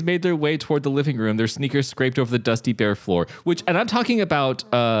two boys made their way toward the living room, their sneakers scraped over the dusty bare floor, and I'm talking about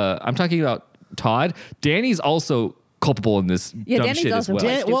Todd. Danny's also culpable in this dumb Danny's shit as also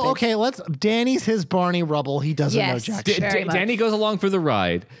well. dumb. Well, okay. Danny's his Barney Rubble. He doesn't know Yes. jack D- shit. Very much. Danny goes along for the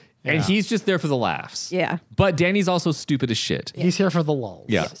ride, and Yeah. he's just there for the laughs. Yeah. But Danny's also stupid as shit. He's here for the lulls.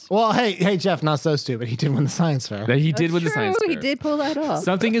 Yeah. Well, hey, Jeff, not so stupid. He did win the science fair. That he did with the True, science he fair. did pull that off.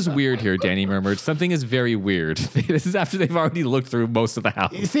 Something is weird here, Danny murmured. Something is very weird. This is after they've already looked through most of the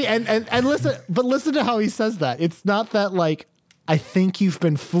house. You see, and listen to how he says that. It's not that like I think you've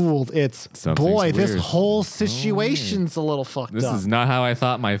been fooled. It's, Something's boy, this weird. whole situation's a little fucked This up. is not how I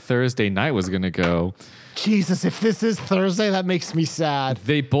thought my Thursday night was going to go. Jesus, if this is Thursday, that makes me sad.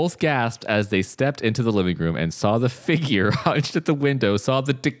 They both gasped as they stepped into the living room and saw the figure hunched at the window, saw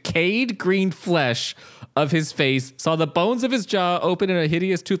the decayed green flesh of his face, saw the bones of his jaw open in a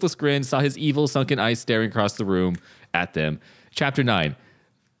hideous toothless grin, saw his evil sunken eyes staring across the room at them. Chapter 9.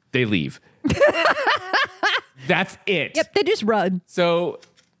 They leave. That's it. Yep, they just run. So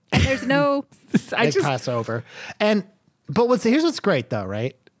And there's no. They pass over. But here's what's great though,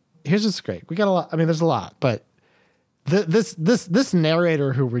 right? Here's what's great. We got a lot. I mean, there's a lot, but this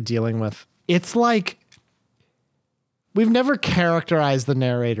narrator who we're dealing with, it's like we've never characterized the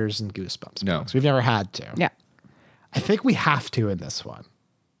narrators in Goosebumps. No. books. We've never had to. Yeah. I think we have to in this one.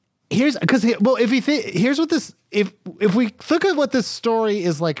 Here's what this if we look at what this story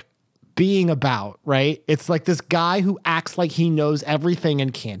is like being about, right? It's like this guy who acts like he knows everything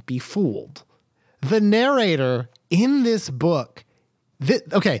and can't be fooled. The narrator in this book,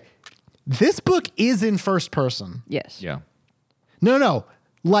 this book is in first person. Yes. yeah. No.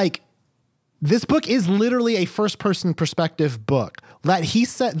 Like, this book is literally a first person perspective book that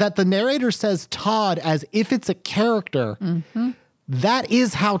that the narrator says Todd as if it's a character. Mm-hmm. That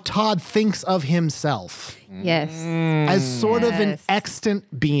is how Todd thinks of himself Yes. as sort of an Yes.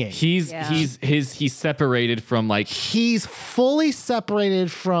 extant being. He's separated from like He's fully separated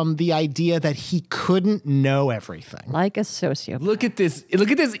from the idea that he couldn't know everything. Like a sociopath. look at this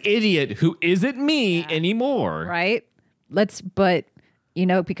idiot who isn't me anymore. Right? But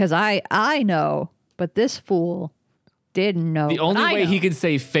because I know, but this fool didn't know. The but only I way know. he can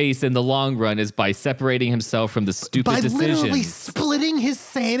save face in the long run is by separating himself from the stupid By literally decisions. splitting his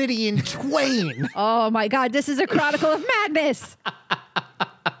sanity in twain. Oh my God, this is a chronicle of madness.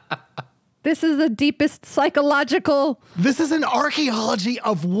 This is the deepest psychological. This is an archaeology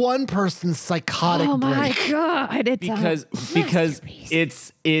of one person's psychotic Oh my break. God. It's because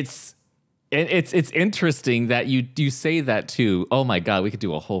it's interesting that you say that too. Oh my God, we could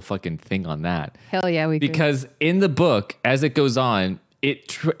do a whole fucking thing on that. hell yeah, we could. Because in the book, as it goes on,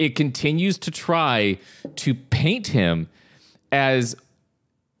 it continues to try to paint him as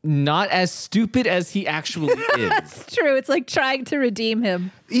not as stupid as he actually is. It's true. It's like trying to redeem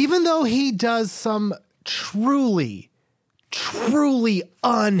him. Even though he does some truly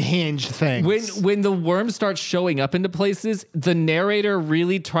unhinged things. When the worms start showing up into places, the narrator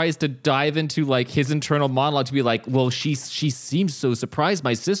really tries to dive into like his internal monologue to be like, well, she seems so surprised,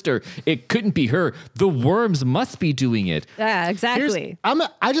 my sister. It couldn't be her. The worms must be doing it. Yeah, exactly.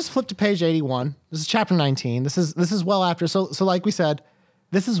 I just flipped to page 81. This is chapter 19. This is well after. So like we said,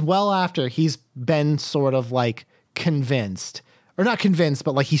 this is well after he's been sort of like convinced, or not convinced,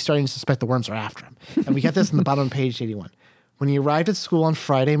 but like he's starting to suspect the worms are after him. And we get this in the bottom of page 81. When he arrived at school on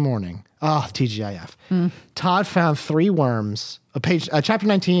Friday morning, TGIF, Todd found 3 worms, chapter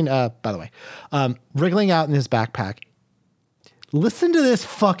 19, by the way, wriggling out in his backpack. Listen to this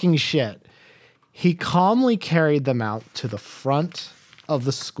fucking shit. He calmly carried them out to the front of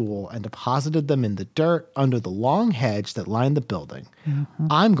the school and deposited them in the dirt under the long hedge that lined the building. Mm-hmm.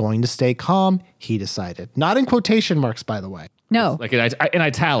 I'm going to stay calm, he decided. Not in quotation marks, by the way. No. Like in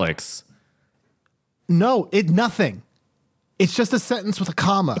italics. No, nothing. It's just a sentence with a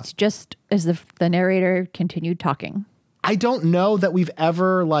comma. It's just as the narrator continued talking. I don't know that we've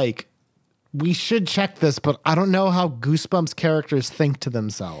ever we should check this, but I don't know how Goosebumps characters think to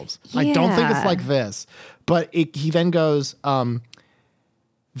themselves. I don't think it's Yeah. like this. But he then goes,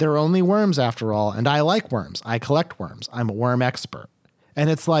 they're only worms after all, and I like worms. I collect worms. I'm a worm expert. And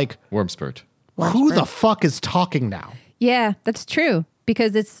it's like, Wormspurt. who the fuck is talking now? Yeah, that's true.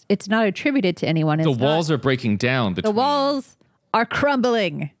 Because it's not attributed to anyone. The walls are breaking down between The walls are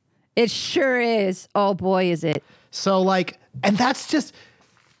crumbling. It sure is. Oh boy, is it. So and that's just,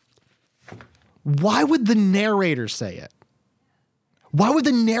 why would the narrator say it? Why would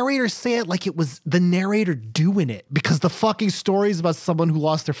the narrator say it like it was the narrator doing it? Because the fucking story is about someone who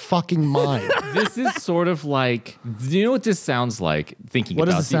lost their fucking mind. This is sort of like, you know what this sounds like? Thinking What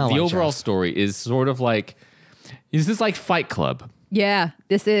does about it sound the like, overall Jeff? story is sort of like, is this like Fight Club? Yeah,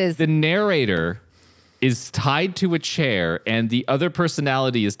 this is. The narrator is tied to a chair and the other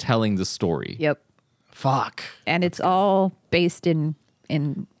personality is telling the story. Yep. Fuck. And it's all based in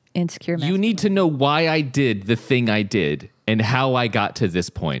insecure You need to know why I did the thing I did and how I got to this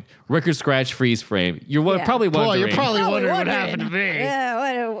point. Record scratch, freeze frame. You're Yeah. probably Boy, wondering. you're probably wondering what happened to me.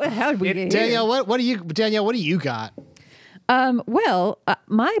 Yeah, how did we get here? Danielle, what do you got? Well, I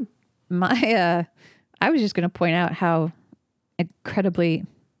was just going to point out how incredibly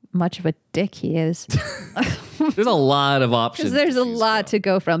much of a dick he is. There's a lot of options. Because there's a to choose lot to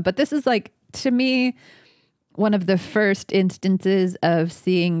go from. But this is like, to me, one of the first instances of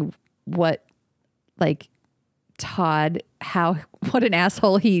seeing what, like, Todd, what an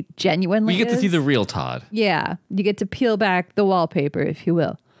asshole he genuinely You get to is. see the real Todd. Yeah. You get to peel back the wallpaper, if you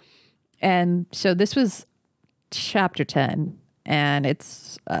will. And so this was chapter 10, and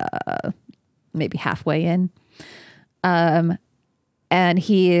it's maybe halfway in. And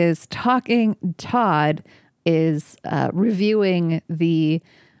he is Todd is reviewing the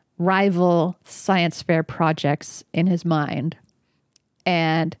rival science fair projects in his mind.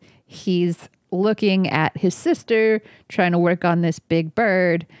 And he's looking at his sister trying to work on this big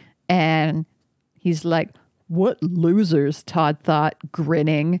bird. And he's like, "What losers," Todd thought,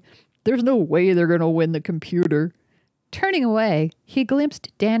 grinning. "There's no way they're going to win the computer." Turning away, he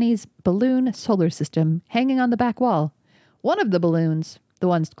glimpsed Danny's balloon solar system hanging on the back wall. One of the balloons, the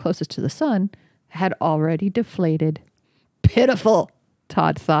ones closest to the sun, had already deflated. "Pitiful,"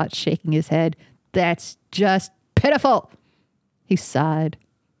 Todd thought, shaking his head. "That's just pitiful." He sighed.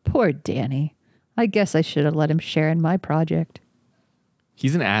 "Poor Danny. I guess I should have let him share in my project."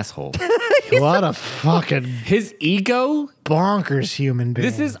 He's an asshole. What a fucking His ego. bonkers human being.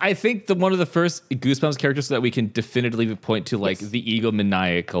 This is, I think, one of the first Goosebumps characters so that we can definitively point to like the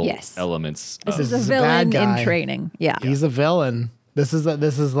egomaniacal Yes. elements. This of- is a is a bad villain in guy. training. Yeah. He's a villain. This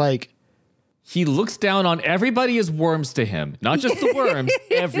is like He looks down on everybody as worms to him, not just the worms.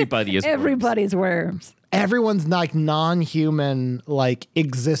 Everybody is worms. Everybody's worms. everyone's like non-human, like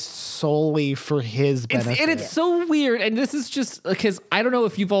exists solely for his benefit. And it's so weird. And this is just because I don't know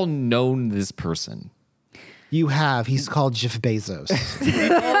if you've all known this person. You have. He's called Jeff Bezos.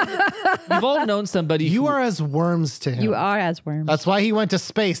 You've all known somebody. You who, are as worms to him. You are as worms. That's why he went to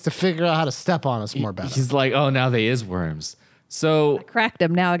space to figure out how to step on us more better. He's like, oh, now they is worms. So Cracked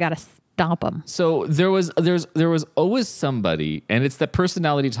him. Now I got to stomp him. So there was always somebody, and it's that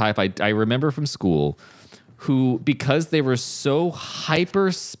personality type I remember from school, who, because they were so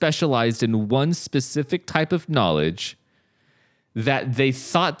hyper specialized in one specific type of knowledge, that they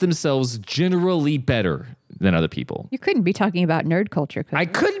thought themselves generally better than other people. You couldn't be talking about nerd culture. I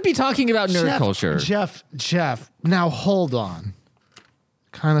couldn't be talking about nerd culture. Jeff, now hold on.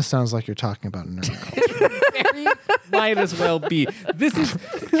 Kind of sounds like you're talking about nerd culture. Might as well be. This is,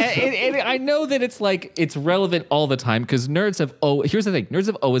 and I know that it's like it's relevant all the time because nerds have. Oh, here's the thing: nerds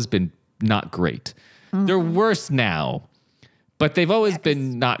have always been not great. They're worse now, but they've always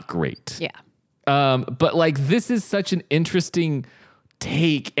been not great. Yeah. But like this is such an interesting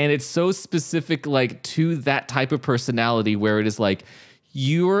take, and it's so specific, like to that type of personality, where it is like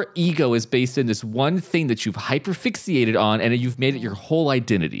your ego is based in this one thing that you've hyperfixated on, and you've made it your whole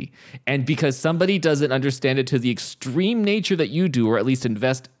identity. And because somebody doesn't understand it to the extreme nature that you do, or at least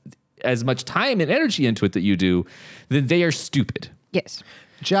invest as much time and energy into it that you do, then they are stupid. Yes.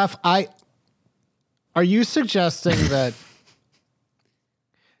 Jeff, are you suggesting that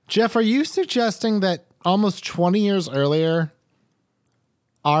Jeff, are you suggesting that almost 20 years earlier,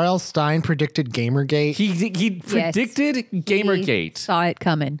 R.L. Stein predicted Gamergate? He predicted Gamergate. He saw it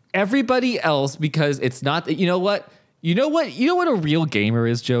coming. Everybody else, because it's not that, you know what a real gamer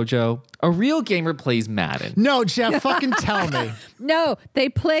is, JoJo? A real gamer plays Madden. No, Jeff, fucking tell me. No, they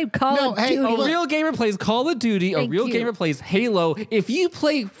played Call No, of hey, Duty. A real gamer plays Call of Duty. Thank a real you. gamer plays Halo. If you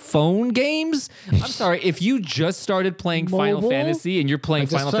play phone games, I'm sorry, if you just started playing Final Mobile? Fantasy and you're playing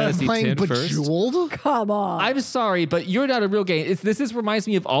Just Final started Fantasy playing 10 first. Bejeweled? Come on. I'm sorry, but you're not a real game. This reminds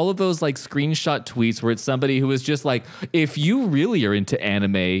me of all of those like screenshot tweets where it's somebody who is just like, if you really are into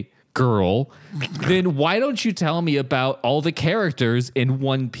anime, girl, then why don't you tell me about all the characters in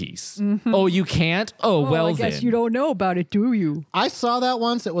One Piece? Oh, you can't? Oh, well I guess then. you don't know about it, do you? I saw that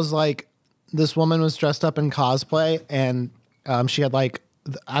once. It was like this woman was dressed up in cosplay, and she had like,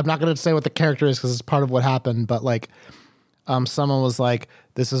 I'm not going to say what the character is because it's part of what happened, but like someone was like,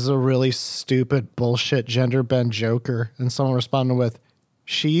 this is a really stupid bullshit gender bend Joker. And someone responded with,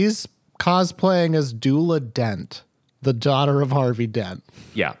 she's cosplaying as Dula Dent, the daughter of Harvey Dent.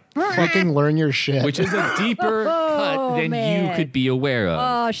 Yeah. Fucking learn your shit. Which is a deeper cut than you man. could be aware of.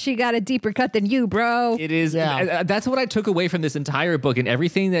 Oh, she got a deeper cut than you, bro. It is. Yeah. That's what I took away from this entire book, and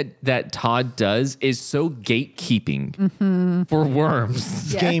everything that Todd does is so gatekeeping for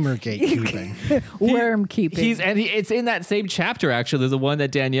worms. Gamer gatekeeping. Worm keeping. It's in that same chapter, actually, the one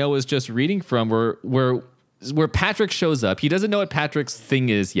that Danielle was just reading from, where Patrick shows up. He doesn't know what Patrick's thing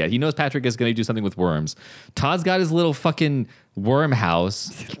is yet. He knows Patrick is going to do something with worms. Todd's got his little fucking worm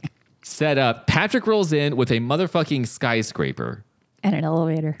house set up. Patrick rolls in with a motherfucking skyscraper. And an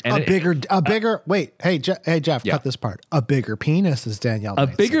elevator. And A bigger. Wait, hey, Jeff, Yeah. cut this part. A bigger penis, as Danielle. a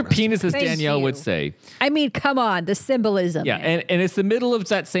might bigger say. penis, as Thank Danielle would you. say. I mean, come on, the symbolism. Yeah, and it's the middle of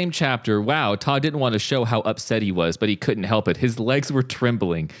that same chapter. Wow, Todd didn't want to show how upset he was, but he couldn't help it. His legs were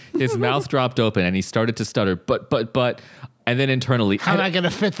trembling. His mouth dropped open, and he started to stutter. But, and then internally, How am I going to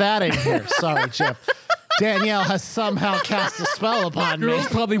fit that in here? Sorry, Jeff. Danielle has somehow cast a spell upon me. girls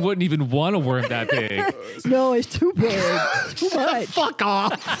probably wouldn't even want a worm that big. No, it's too big. Too much. Fuck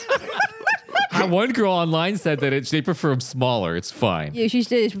off. One girl online said that they prefer them smaller. It's fine. Yeah, she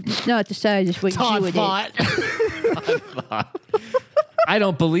said it's not the size. It's what you do Todd with thought. I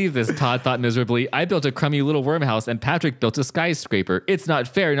don't believe this, Todd thought miserably. I built a crummy little worm house and Patrick built a skyscraper. It's not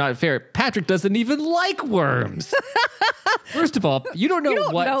fair, not fair. Patrick doesn't even like worms. First of all, you don't know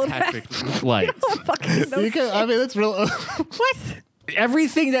don't what know Patrick likes. Fucking no. You can, I mean, that's real. What?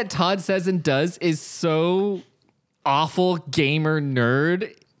 Everything that Todd says and does is so awful gamer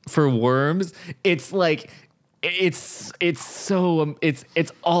nerd for worms. It's like it's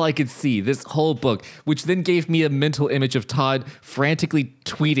all I could see this whole book, which then gave me a mental image of Todd frantically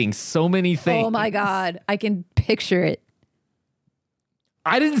tweeting so many things. Oh my God. I can picture it.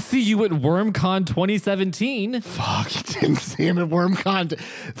 I didn't see you at WormCon 2017. Fuck, you didn't see him at WormCon.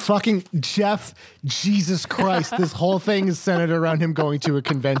 Fucking Jeff, Jesus Christ. This whole thing is centered around him going to a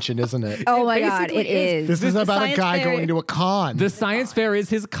convention, isn't it? Oh my God. basically It is. This is The about a science guy fair- going to a con. The science fair is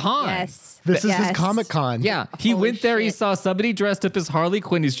his con. Yes. This is his Yes. Comic Con. Yeah, he Holy went there. He shit. saw somebody dressed up as Harley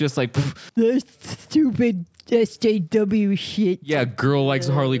Quinn. He's just like, "Pff, The stupid SJW shit. yeah, girl likes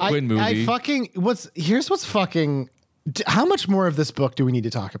a Harley Quinn movie. Here's what's fucking. How much more of this book do we need to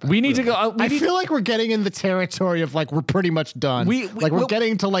talk about? We need to go. I feel like we're getting in the territory of like we're pretty much done. We- we're well,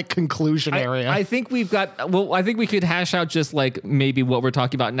 getting to like conclusion area. I think we've got. Well, I think we could hash out just like maybe what we're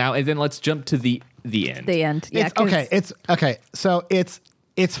talking about now, and then let's jump to the end. The end. Yeah. It's okay. 'cause- It's okay. So it's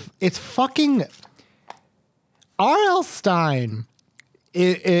fucking R.L. Stein.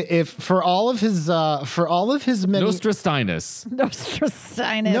 If for all of his many Nostradinus.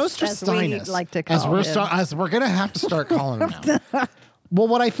 Nostradinus. As we like to call him. as we're gonna have to start calling him now. Well,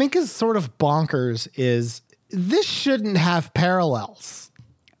 what I think is sort of bonkers is this shouldn't have parallels.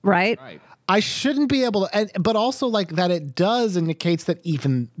 Right? I shouldn't be able to, but also like that it does indicates that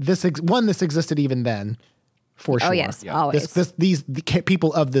even this existed even then, for sure. Oh, yes. Always. These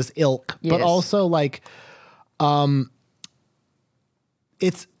people of this ilk, but Yes. also like,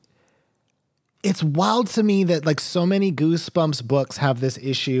 it's wild to me that like so many Goosebumps books have this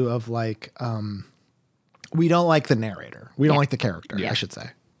issue of like, we don't like the narrator, we don't like the character, I should say,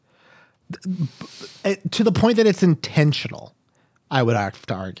 to the point that it's intentional. I would have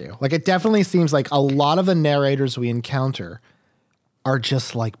to argue. Like, it definitely seems like a lot of the narrators we encounter are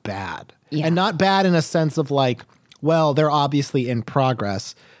just like bad. Yeah. And not bad in a sense of like, well, they're obviously in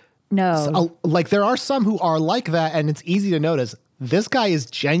progress. No. Like, there are some who are like that, and it's easy to notice this guy is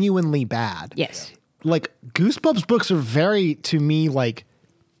genuinely bad. Yes. Like, Goosebumps books are very, to me, like,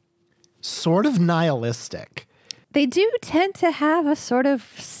 sort of nihilistic. They do tend to have a sort of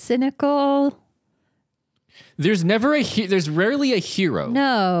cynical. There's rarely a hero.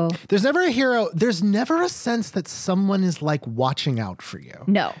 No. There's never a hero. There's never a sense that someone is like watching out for you.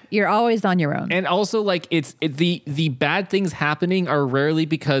 No. You're always on your own. And also, like, the bad things happening are rarely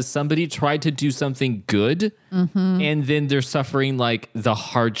because somebody tried to do something good, and then they're suffering like the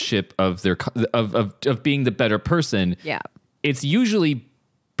hardship of their of being the better person. Yeah. It's usually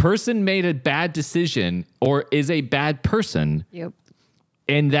person made a bad decision or is a bad person, Yep.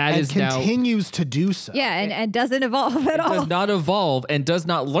 and that And is now continues to do so. Yeah, and doesn't evolve at all. does not evolve and does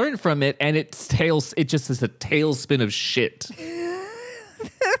not learn from it, and it just is a tailspin of shit.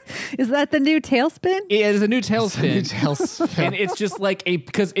 Is that the new tailspin? It is a new tailspin. Tailspin. And it's just like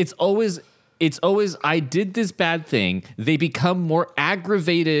because it's always I did this bad thing. They become more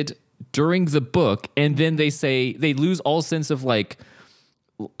aggravated during the book, and then they lose all sense of like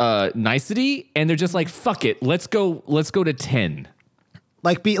nicety, and they're just like, fuck it, let's go to 10.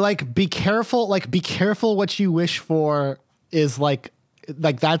 Be careful what you wish for is like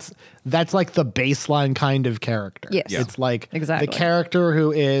that's like the baseline kind of character. Yes. Yeah. It's like Exactly. the character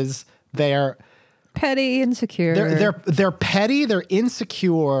who is they're Petty, insecure. they're petty, they're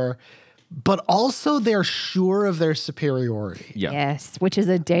insecure, but also they're sure of their superiority. Yeah. Yes, which is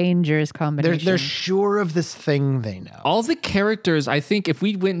a dangerous combination. They're sure of this thing they know. All the characters, I think if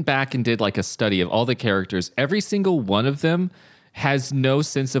we went back and did like a study of all the characters, every single one of them has no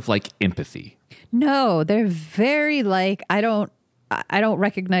sense of like empathy. No, they're very like I don't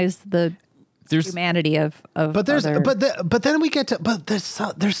recognize the humanity of But there's other- but then we get to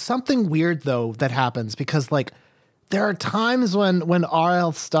there's something weird though that happens because like there are times when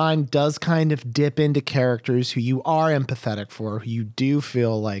R.L. Stein does kind of dip into characters who you are empathetic for, who you do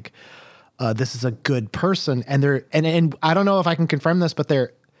feel like this is a good person, and they're and I don't know if I can confirm this, but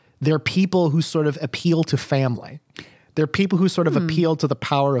they're people who sort of appeal to family. They're people who sort of appeal to the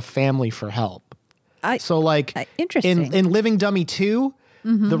power of family for help. Interesting. In Living Dummy 2,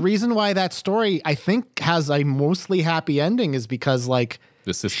 the reason why that story I think has a mostly happy ending is because like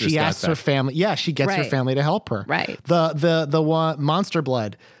The sister's she got asks her back. family. Yeah, she gets her Right. family to help her. Right. The one Monster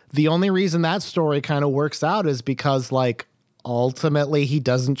Blood. The only reason that story kind of works out is because like ultimately he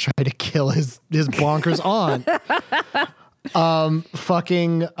doesn't try to kill his bonkers aunt.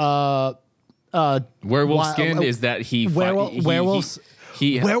 Werewolf Why- Skin is that he werewolves.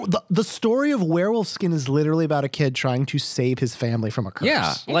 he The story of Werewolf Skin is literally about a kid trying to save his family from a curse.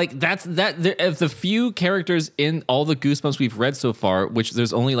 yeah, like that's of the few characters in all the Goosebumps we've read so far, which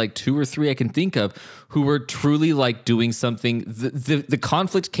there's only like 2 or 3 I can think of, who were truly like doing something. The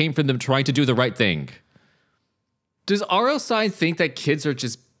conflict came from them trying to do the right thing. Does R.L. Stein think that kids are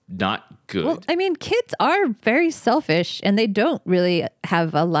just not good? Well, I mean, kids are very selfish and they don't really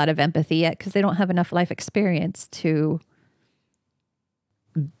have a lot of empathy yet because they don't have enough life experience to.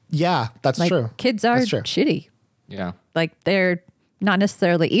 Yeah, that's Like, true. kids are That's true. shitty. Yeah. Like, they're not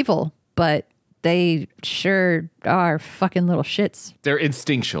necessarily evil, but they sure are fucking little shits. They're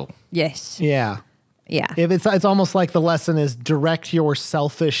instinctual. Yes. Yeah. Yeah. If it's almost like the lesson is direct your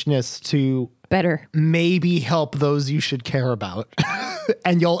selfishness to Better. maybe help those you should care about,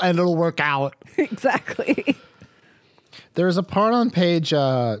 and it'll work out. Exactly. There's a part on page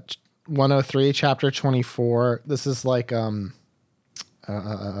 103, chapter 24. This is like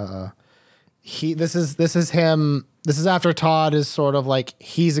this is him. This is after Todd is sort of like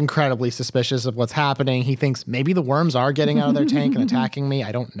he's incredibly suspicious of what's happening. He thinks maybe the worms are getting out of their tank and attacking me.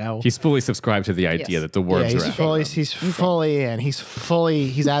 I don't know. He's fully subscribed to the idea Yes. that the worms Yeah, are out.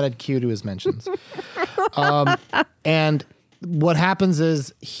 he's added Q to his mentions. And what happens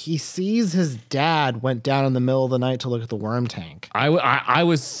is he sees his dad went down in the middle of the night to look at the worm tank. I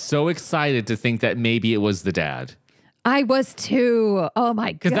was so excited to think that maybe it was the dad. I was too. Oh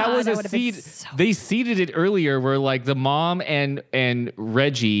my God. Because that was a would've been seed. so- They seeded it earlier where like the mom and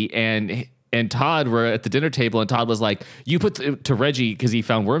Reggie and Todd were at the dinner table, and Todd was like, you put to Reggie, because he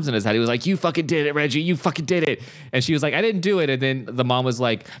found worms in his head. He was like, you fucking did it, Reggie. You fucking did it. And she was like, I didn't do it. And then the mom was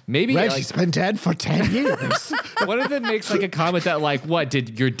like, maybe Reggie's been dead for 10 years. one of them makes like a comment that like, what,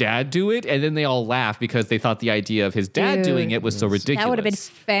 did your dad do it? And then they all laugh because they thought the idea of his dad Dude. doing it was so ridiculous. That would have been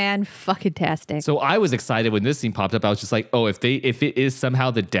fan-fucking-tastic. So I was excited when this scene popped up. I was just like, oh, if it is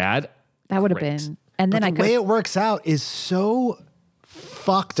somehow the dad, That would have Great. been. And then But I the could. way it works out is so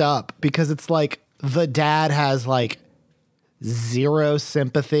fucked up because it's like the dad has like zero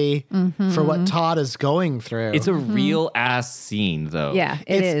sympathy for what Todd is going through. it's a real ass scene though. Yeah,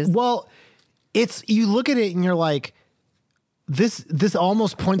 it is. Well, it's you look at it and you're like, this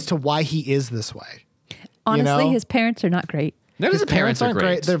almost points to why he is this way. Honestly, know? his parents are not great. None of His the parents are aren't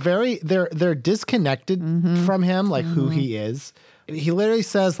great. They're they're disconnected from him, like who he is. He literally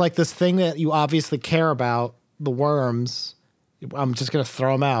says like this thing that you obviously care about, the worms. I'm just gonna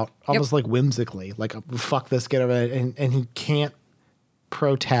throw them out, almost like whimsically, like fuck this, get over it, and he can't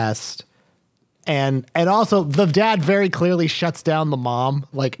protest. And also the dad very clearly shuts down the mom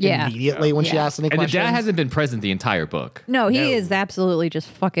like Yeah. immediately when she Yeah. asks any and the questions. dad hasn't been present the entire book. No, he is absolutely just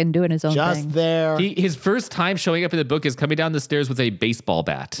fucking doing his own just thing. there. His first time showing up in the book is coming down the stairs with a baseball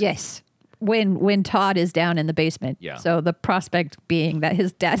bat. Yes. When Todd is down in the basement. Yeah. So the prospect being that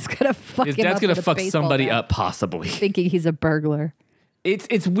his dad's gonna fuck His him dad's up gonna with a fuck baseball somebody bat, up, possibly. thinking he's a burglar.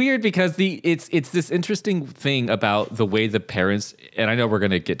 It's weird because it's this interesting thing about the way the parents, and I know we're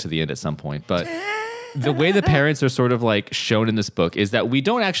gonna get to the end at some point, but the way the parents are sort of like shown in this book is that we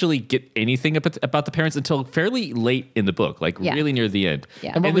don't actually get anything about the parents until fairly late in the book, like Yeah. really near the end.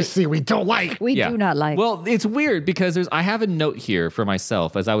 Yeah. and what And we the- see, we don't like. We do not like. Well, it's weird because I have a note here for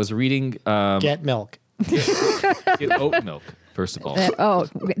myself as I was reading Get milk. oat milk. First of all,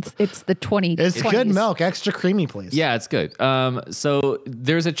 it's the 20. It's 20s. good milk, extra creamy, please. yeah, it's good. So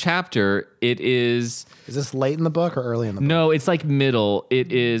there's a chapter. It is Is this late in the book or early in the book? no, it's like middle.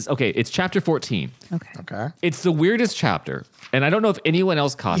 It is okay. It's chapter 14. Okay. Okay. It's the weirdest chapter, and I don't know if anyone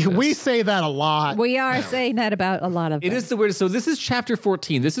else caught this. We say that a lot. We are saying that about a lot of It them. is the weirdest. So this is chapter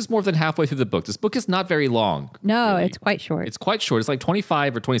 14. This is more than halfway through the book. This book is not very long. No, really. it's quite short. It's quite short. It's like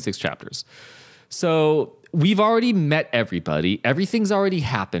 25 or 26 chapters. So we've already met everybody. Everything's already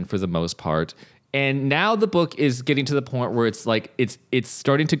happened for the most part. And now the book is getting to the point where it's like it's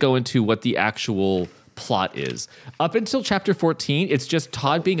starting to go into what the actual plot is. Up until chapter 14, it's just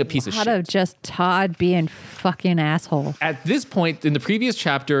Todd being a piece of Out shit. of just Todd being fucking asshole. At this point in the previous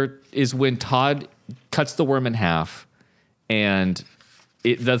chapter is when Todd cuts the worm in half, and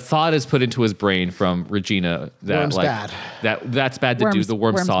the thought is put into his brain from Regina that Worm's like bad. that's bad to do. Worm's- The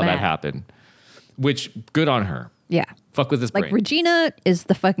worm worm's saw that mad. happen, which good on her. Yeah. Fuck with his Like brain. Regina is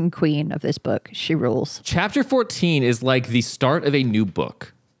the fucking queen of this book. She rules. Chapter 14 is like the start of a new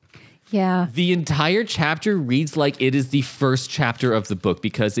book. Yeah. The entire chapter reads like it is the first chapter of the book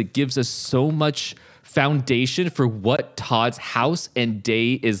because it gives us so much foundation for what Todd's house and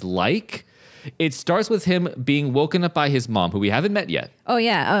day is like. It starts with him being woken up by his mom, who we haven't met yet. Oh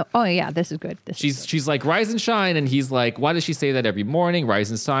yeah. Oh yeah. This is good. She's like, rise and shine. And he's like, why does she say that every morning?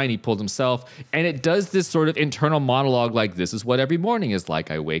 Rise and shine. He pulled himself. And it does this sort of internal monologue like, this is what every morning is like.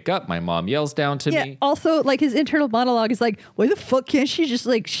 I wake up, my mom yells down to Yeah. me. Also, like his internal monologue is like, why the fuck can't she just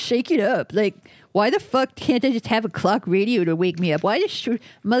like shake it up? Like, why the fuck can't I just have a clock radio to wake me up? Why does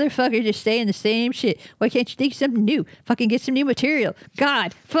motherfucker just saying the same shit? Why can't you think something new? Fucking get some new material.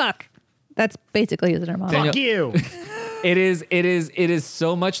 God, fuck. That's basically his inner monologue. Daniel- You. It is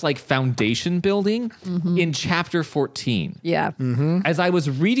so much like foundation building in chapter 14. Yeah. As I was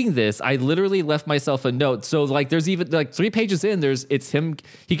reading this, I literally left myself a note. So like there's even like 3 pages in, it's him.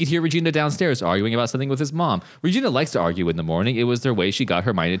 He could hear Regina downstairs arguing about something with his mom. Regina likes to argue in the morning. It was their way she got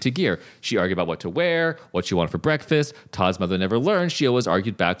her mind into gear. She argued about what to wear, what she wanted for breakfast. Todd's mother never learned. She always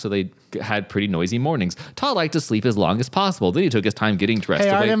argued back, so they had pretty noisy mornings. Todd liked to sleep as long as possible. Then he took his time getting dressed. Hey,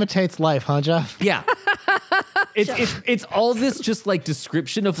 to art wake- imitates life, huh, Jeff? yeah. It's all this just like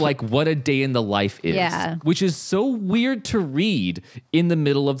description of like what a day in the life is, Yeah. which is so weird to read in the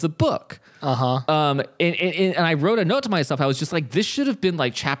middle of the book. And I wrote a note to myself. I was just like, this should have been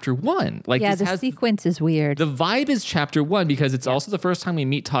like chapter 1. Like Yeah, this the has sequence is weird. the vibe is chapter 1 because it's also the first time we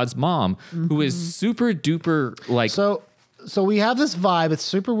meet Todd's mom, who is super duper like. So we have this vibe. It's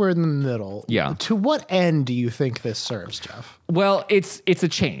super weird in the middle. Yeah. To what end do you think this serves, Jeff? Well, it's a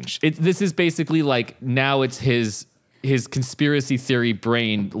change. This is basically like now it's his conspiracy theory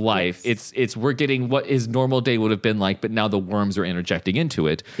brain life. It's we're getting what his normal day would have been like, but now the worms are interjecting into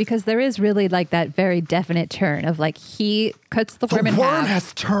it. because there is really like that very definite turn of like he cuts the worm in worm half.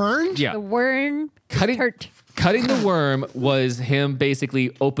 has turned? Yeah, The worm cutting the worm was him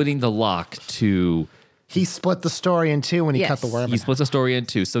basically opening the lock to. He split the story in two when he Yes. cut the worm. He splits the story in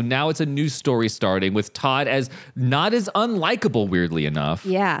 2. So now it's a new story starting with Todd as not as unlikable, weirdly enough.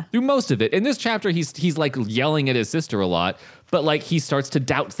 Yeah. Through most of it. In this chapter, he's like yelling at his sister a lot, but like he starts to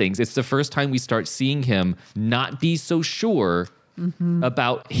doubt things. It's the first time we start seeing him not be so sure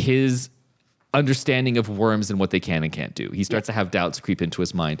about his understanding of worms and what they can and can't do. He starts to have doubts creep into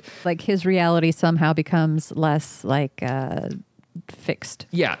his mind. like his reality somehow becomes less like fixed.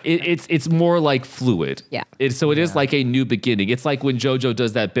 Yeah, it's more like fluid. Yeah. It is like a new beginning. It's like when JoJo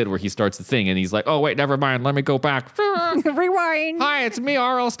does that bit where he starts the thing and he's like, oh, wait, never mind. Let me go back. Rewind. Hi, it's me,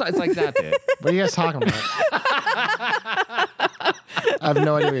 R.L. Stein. It's like that bit. What are you guys talking about? I have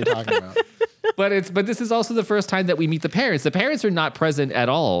no idea what you're talking about. But this is also the first time that we meet the parents. The parents are not present at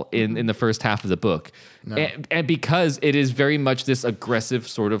all in the first half of the book. And because it is very much this aggressive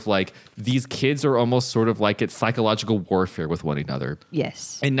sort of like these kids are almost sort of like it's psychological warfare with one another.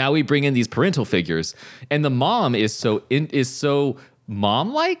 Yes. And now we bring in these parental figures and the mom is so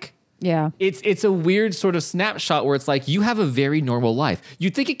mom-like. Yeah. It's a weird sort of snapshot where it's like you have a very normal life.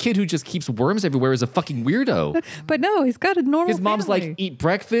 You'd think a kid who just keeps worms everywhere is a fucking weirdo. But no, he's got a normal His mom's family. like, eat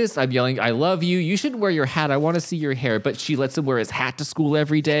breakfast. I'm yelling, I love you. You shouldn't wear your hat. I want to see your hair. But she lets him wear his hat to school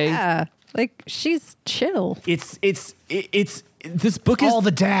every day. Yeah. Like she's chill. It's this book is All the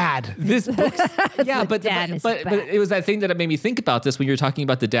dad. this book. Yeah, but dad is but back. it was that thing that made me think about this when you're talking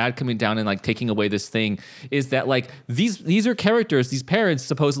about the dad coming down and like taking away this thing. Is that like these are characters, these parents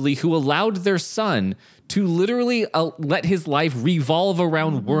supposedly who allowed their son to literally let his life revolve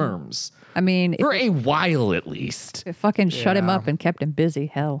around worms I mean, for a while at least. it fucking shut him Yeah. up and kept him busy.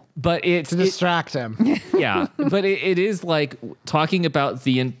 Hell. But To distract him. yeah, but it is like talking about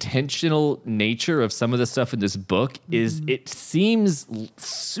the intentional nature of some of the stuff in this book is it seems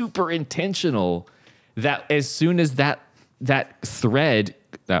super intentional that as soon as that thread,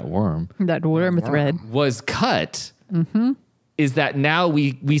 that worm That worm thread. was cut, is that now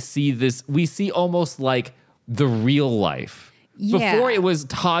we see almost like the real life. Yeah. Before it was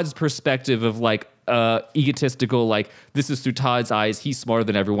Todd's perspective of like egotistical, like, this is through Todd's eyes. He's smarter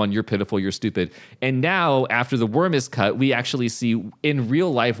than everyone. You're pitiful. You're stupid. And now, after the worm is cut, we actually see in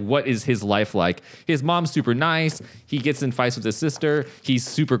real life what is his life like. His mom's super nice. He gets in fights with his sister. He's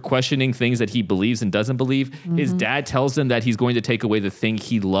super questioning things that he believes and doesn't believe. His dad tells him that he's going to take away the thing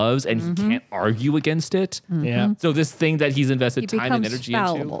he loves, and he can't argue against it. Yeah. So this thing that he's invested He time and becomes energy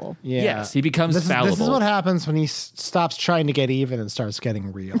fallible. into. Yeah. Yes, he becomes This fallible. is what happens when he stops trying to get even and starts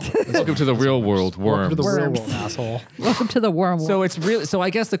getting real. Welcome to the real world, Welcome to the worms. real Worms. world, asshole. Welcome to the worm. So it's really. So I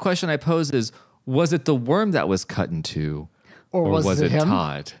guess the question I pose is: was it the worm that was cut in two, Or was it him?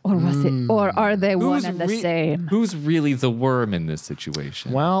 Todd? or was it? Or are they one and the re- same? Who's really the worm in this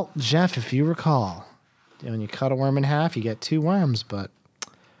situation? Well, Jeff, if you recall, when you cut a worm in half, you get 2 worms, but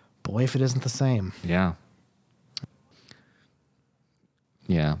boy, if it isn't the same. Yeah.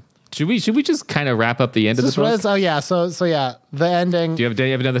 Yeah. Should we just kind of wrap up the end of this book? Oh yeah, so yeah, the ending. Do you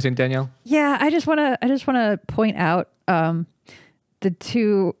have another thing, Danielle? Yeah, I just want to point out the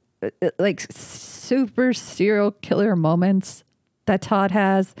 2 like super serial killer moments that Todd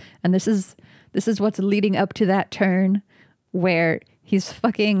has, and this is what's leading up to that turn where he's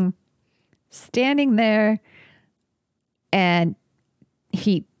fucking standing there and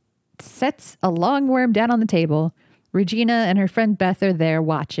he sets a long worm down on the table. Regina and her friend Beth are there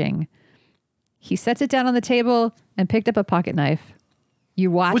watching. He sets it down on the table and picked up a pocket knife.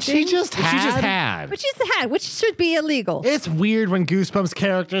 You watching? Which he just Which had. you just had. which should be illegal. It's weird when Goosebumps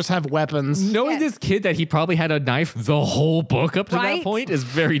characters have weapons. Knowing this kid that he probably had a knife the whole book up to that Right? point is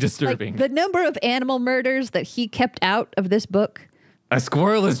very disturbing. Like, the number of animal murders that he kept out of this book. A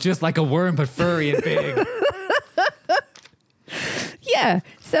squirrel is just like a worm, but furry and big. Yeah.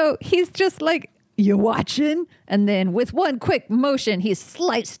 So he's just like, you watching? And then with one quick motion, he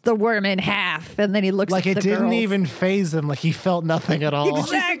sliced the worm in half. And then he looks Like at it the didn't girls. even phase him. Like he felt nothing at all.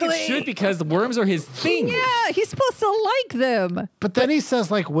 Exactly. It should, because the worms are his thing. Yeah, he's supposed to like them. But then he says,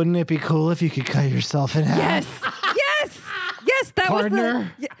 like, wouldn't it be cool if you could cut yourself in half? Yes. Yes, that Partner. was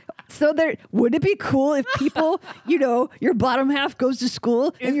the... Yeah. So there, wouldn't it be cool if people, your bottom half goes to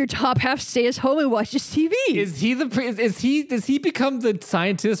school and your top half stays home and watches TV? Does he become the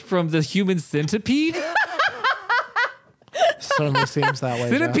scientist from the human centipede? Certainly seems that way.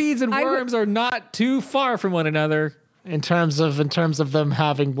 Jeff. Centipedes and worms are not too far from one another. In terms of them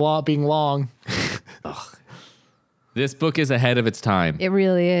having being long. This book is ahead of its time. It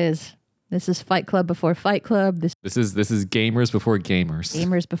really is. This is Fight Club before Fight Club. This This is gamers before gamers.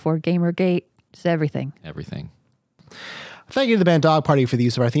 gamers before Gamergate. It's everything. Everything. Thank you to the band Dog Party for the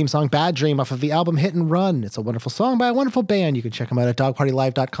use of our theme song Bad Dream off of the album Hit and Run. It's a wonderful song by a wonderful band. You can check them out at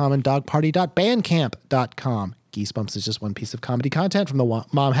dogpartylive.com and dogparty.bandcamp.com. Geesebumps is just one piece of comedy content from the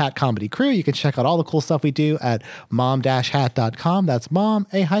Mom Hat Comedy crew. You can check out all the cool stuff we do at mom-hat.com. That's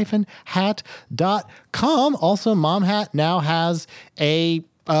mom-hat.com. Also, Mom Hat now has a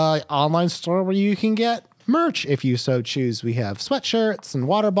online store where you can get merch if you so choose. We have sweatshirts and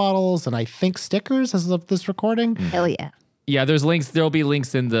water bottles and I think stickers as of this recording. Hell yeah. Yeah, there's links. There'll be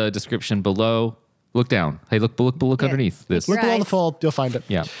links in the description below. Look down. Hey, look underneath this. Look Look below the Right. fold, you'll find it.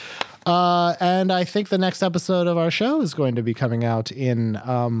 Yeah. And I think the next episode of our show is going to be coming out in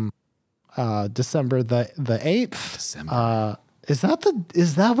December the 8th.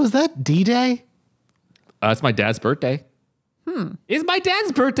 December. Was that D-Day? It's my dad's birthday. Is my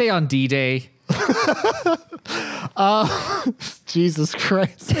dad's birthday on D-Day? Jesus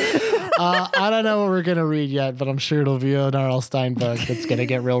Christ. I don't know what we're going to read yet, but I'm sure it'll be an R.L. Stein book that's going to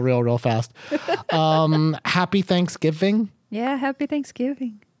get real fast. Happy Thanksgiving. Yeah, happy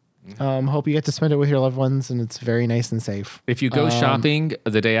Thanksgiving. Hope you get to spend it with your loved ones and it's very nice and safe. If you go shopping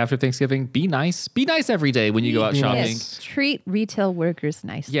the day after Thanksgiving, be nice. Be nice every day when you go out shopping. Yes, treat retail workers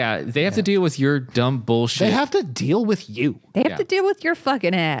nice. Yeah, they have to deal with your dumb bullshit. They have to deal with you. They have Yeah. to deal with your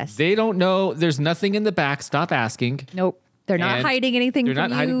fucking ass. They don't know. There's nothing in the back. Stop asking. Nope. They're not And hiding anything They're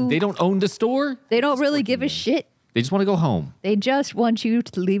from not hiding. you. They don't own the store. They don't really give a shit. They just want to go home. They just want you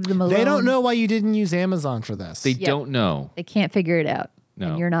to leave them alone. They don't know why you didn't use Amazon for this. They don't know. They can't figure it out.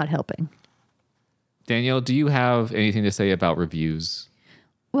 No. And you're not helping. Danielle, do you have anything to say about reviews?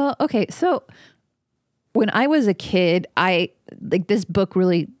 Well, okay. So when I was a kid, this book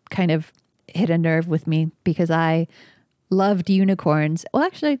really kind of hit a nerve with me because I loved unicorns. Well,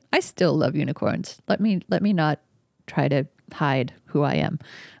 actually, I still love unicorns. Let me not try to hide who I am.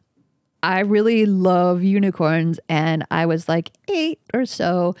 I really love unicorns, and I was like 8 or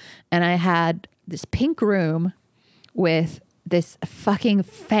so, and I had this pink room with this fucking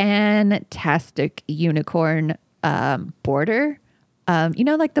fantastic unicorn border.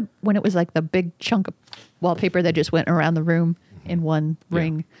 Like when it was like the big chunk of wallpaper that just went around the room in one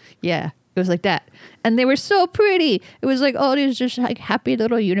ring. Yeah, It was like that. And they were so pretty. It was like all these just like happy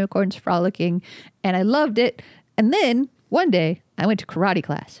little unicorns frolicking. And I loved it. And then one day I went to karate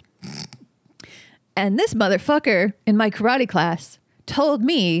class. And this motherfucker in my karate class told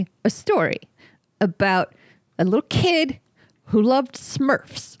me a story about a little kid who loved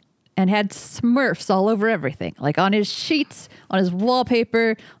Smurfs and had Smurfs all over everything, like on his sheets, on his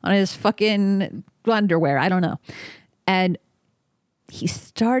wallpaper, on his fucking underwear. I don't know. And he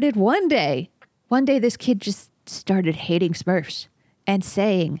started one day this kid just started hating Smurfs and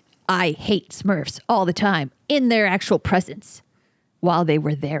saying, I hate Smurfs all the time in their actual presence while they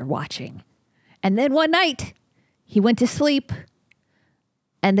were there watching. And then one night he went to sleep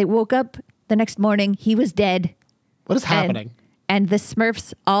and they woke up the next morning. He was dead. What is happening? And the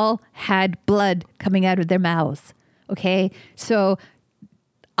Smurfs all had blood coming out of their mouths. Okay. So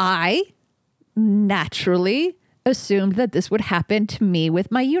I naturally assumed that this would happen to me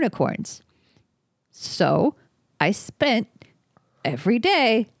with my unicorns. So I spent every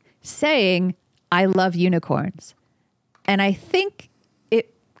day saying, I love unicorns. And I think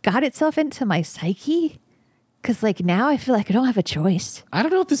it got itself into my psyche. Because like now I feel like I don't have a choice. I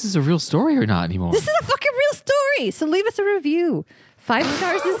don't know if this is a real story or not anymore. This is a fucking real story. So leave us a review. 5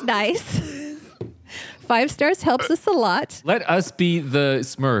 stars is nice. 5 stars helps us a lot. Let us be the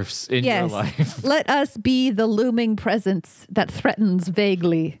Smurfs in your life. Let us be the looming presence that threatens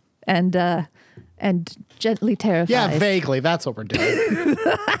vaguely and gently terrifies. Yeah, vaguely. That's what we're doing.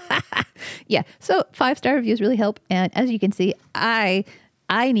 Yeah. So 5-star reviews really help. And as you can see, I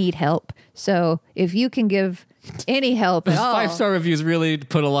need help. So if you can give any help at all. 5-star reviews really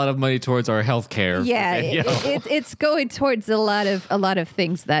put a lot of money towards our health care. Yeah, it's going towards a lot of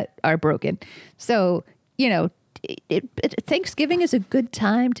things that are broken. So, you know, Thanksgiving is a good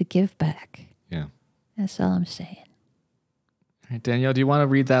time to give back. Yeah. That's all I'm saying. All right, Danielle, do you want to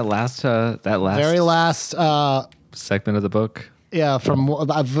read that last Very last, segment of the book? yeah, from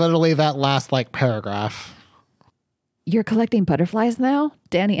literally that last like paragraph. You're collecting butterflies now?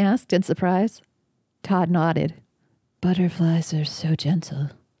 Danny asked in surprise. Todd nodded. Butterflies are so gentle,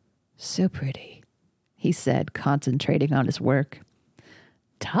 so pretty, he said, concentrating on his work.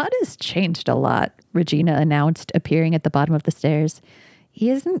 Todd has changed a lot, Regina announced, appearing at the bottom of the stairs. He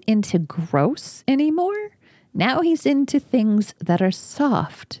isn't into gross anymore. Now he's into things that are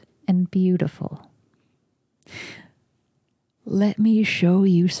soft and beautiful. Let me show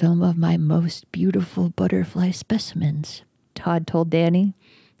you some of my most beautiful butterfly specimens, Todd told Danny.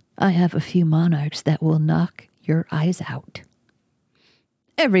 I have a few monarchs that will knock your eyes out.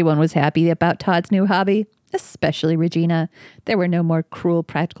 Everyone was happy about Todd's new hobby, especially Regina. There were no more cruel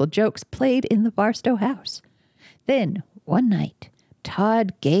practical jokes played in the Barstow house. Then, one night,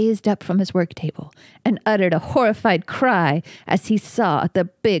 Todd gazed up from his work table and uttered a horrified cry as he saw the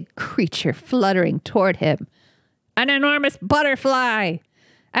big creature fluttering toward him. An enormous butterfly,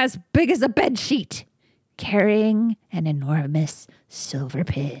 as big as a bedsheet, carrying an enormous silver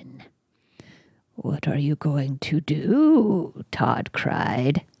pin. What are you going to do? Todd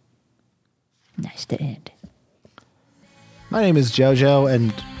cried. Nice to end. My name is Jojo,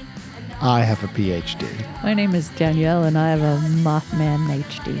 and I have a PhD. My name is Danielle, and I have a Mothman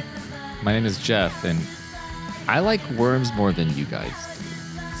HD. My name is Jeff, and I like worms more than you guys do.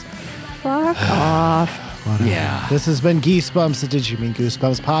 Fuck off. Whatever. Yeah. This has been Geesebumps, the Did You Mean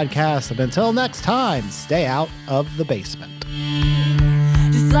Goosebumps podcast. And until next time, stay out of the basement.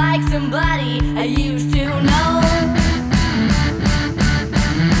 Just like somebody I used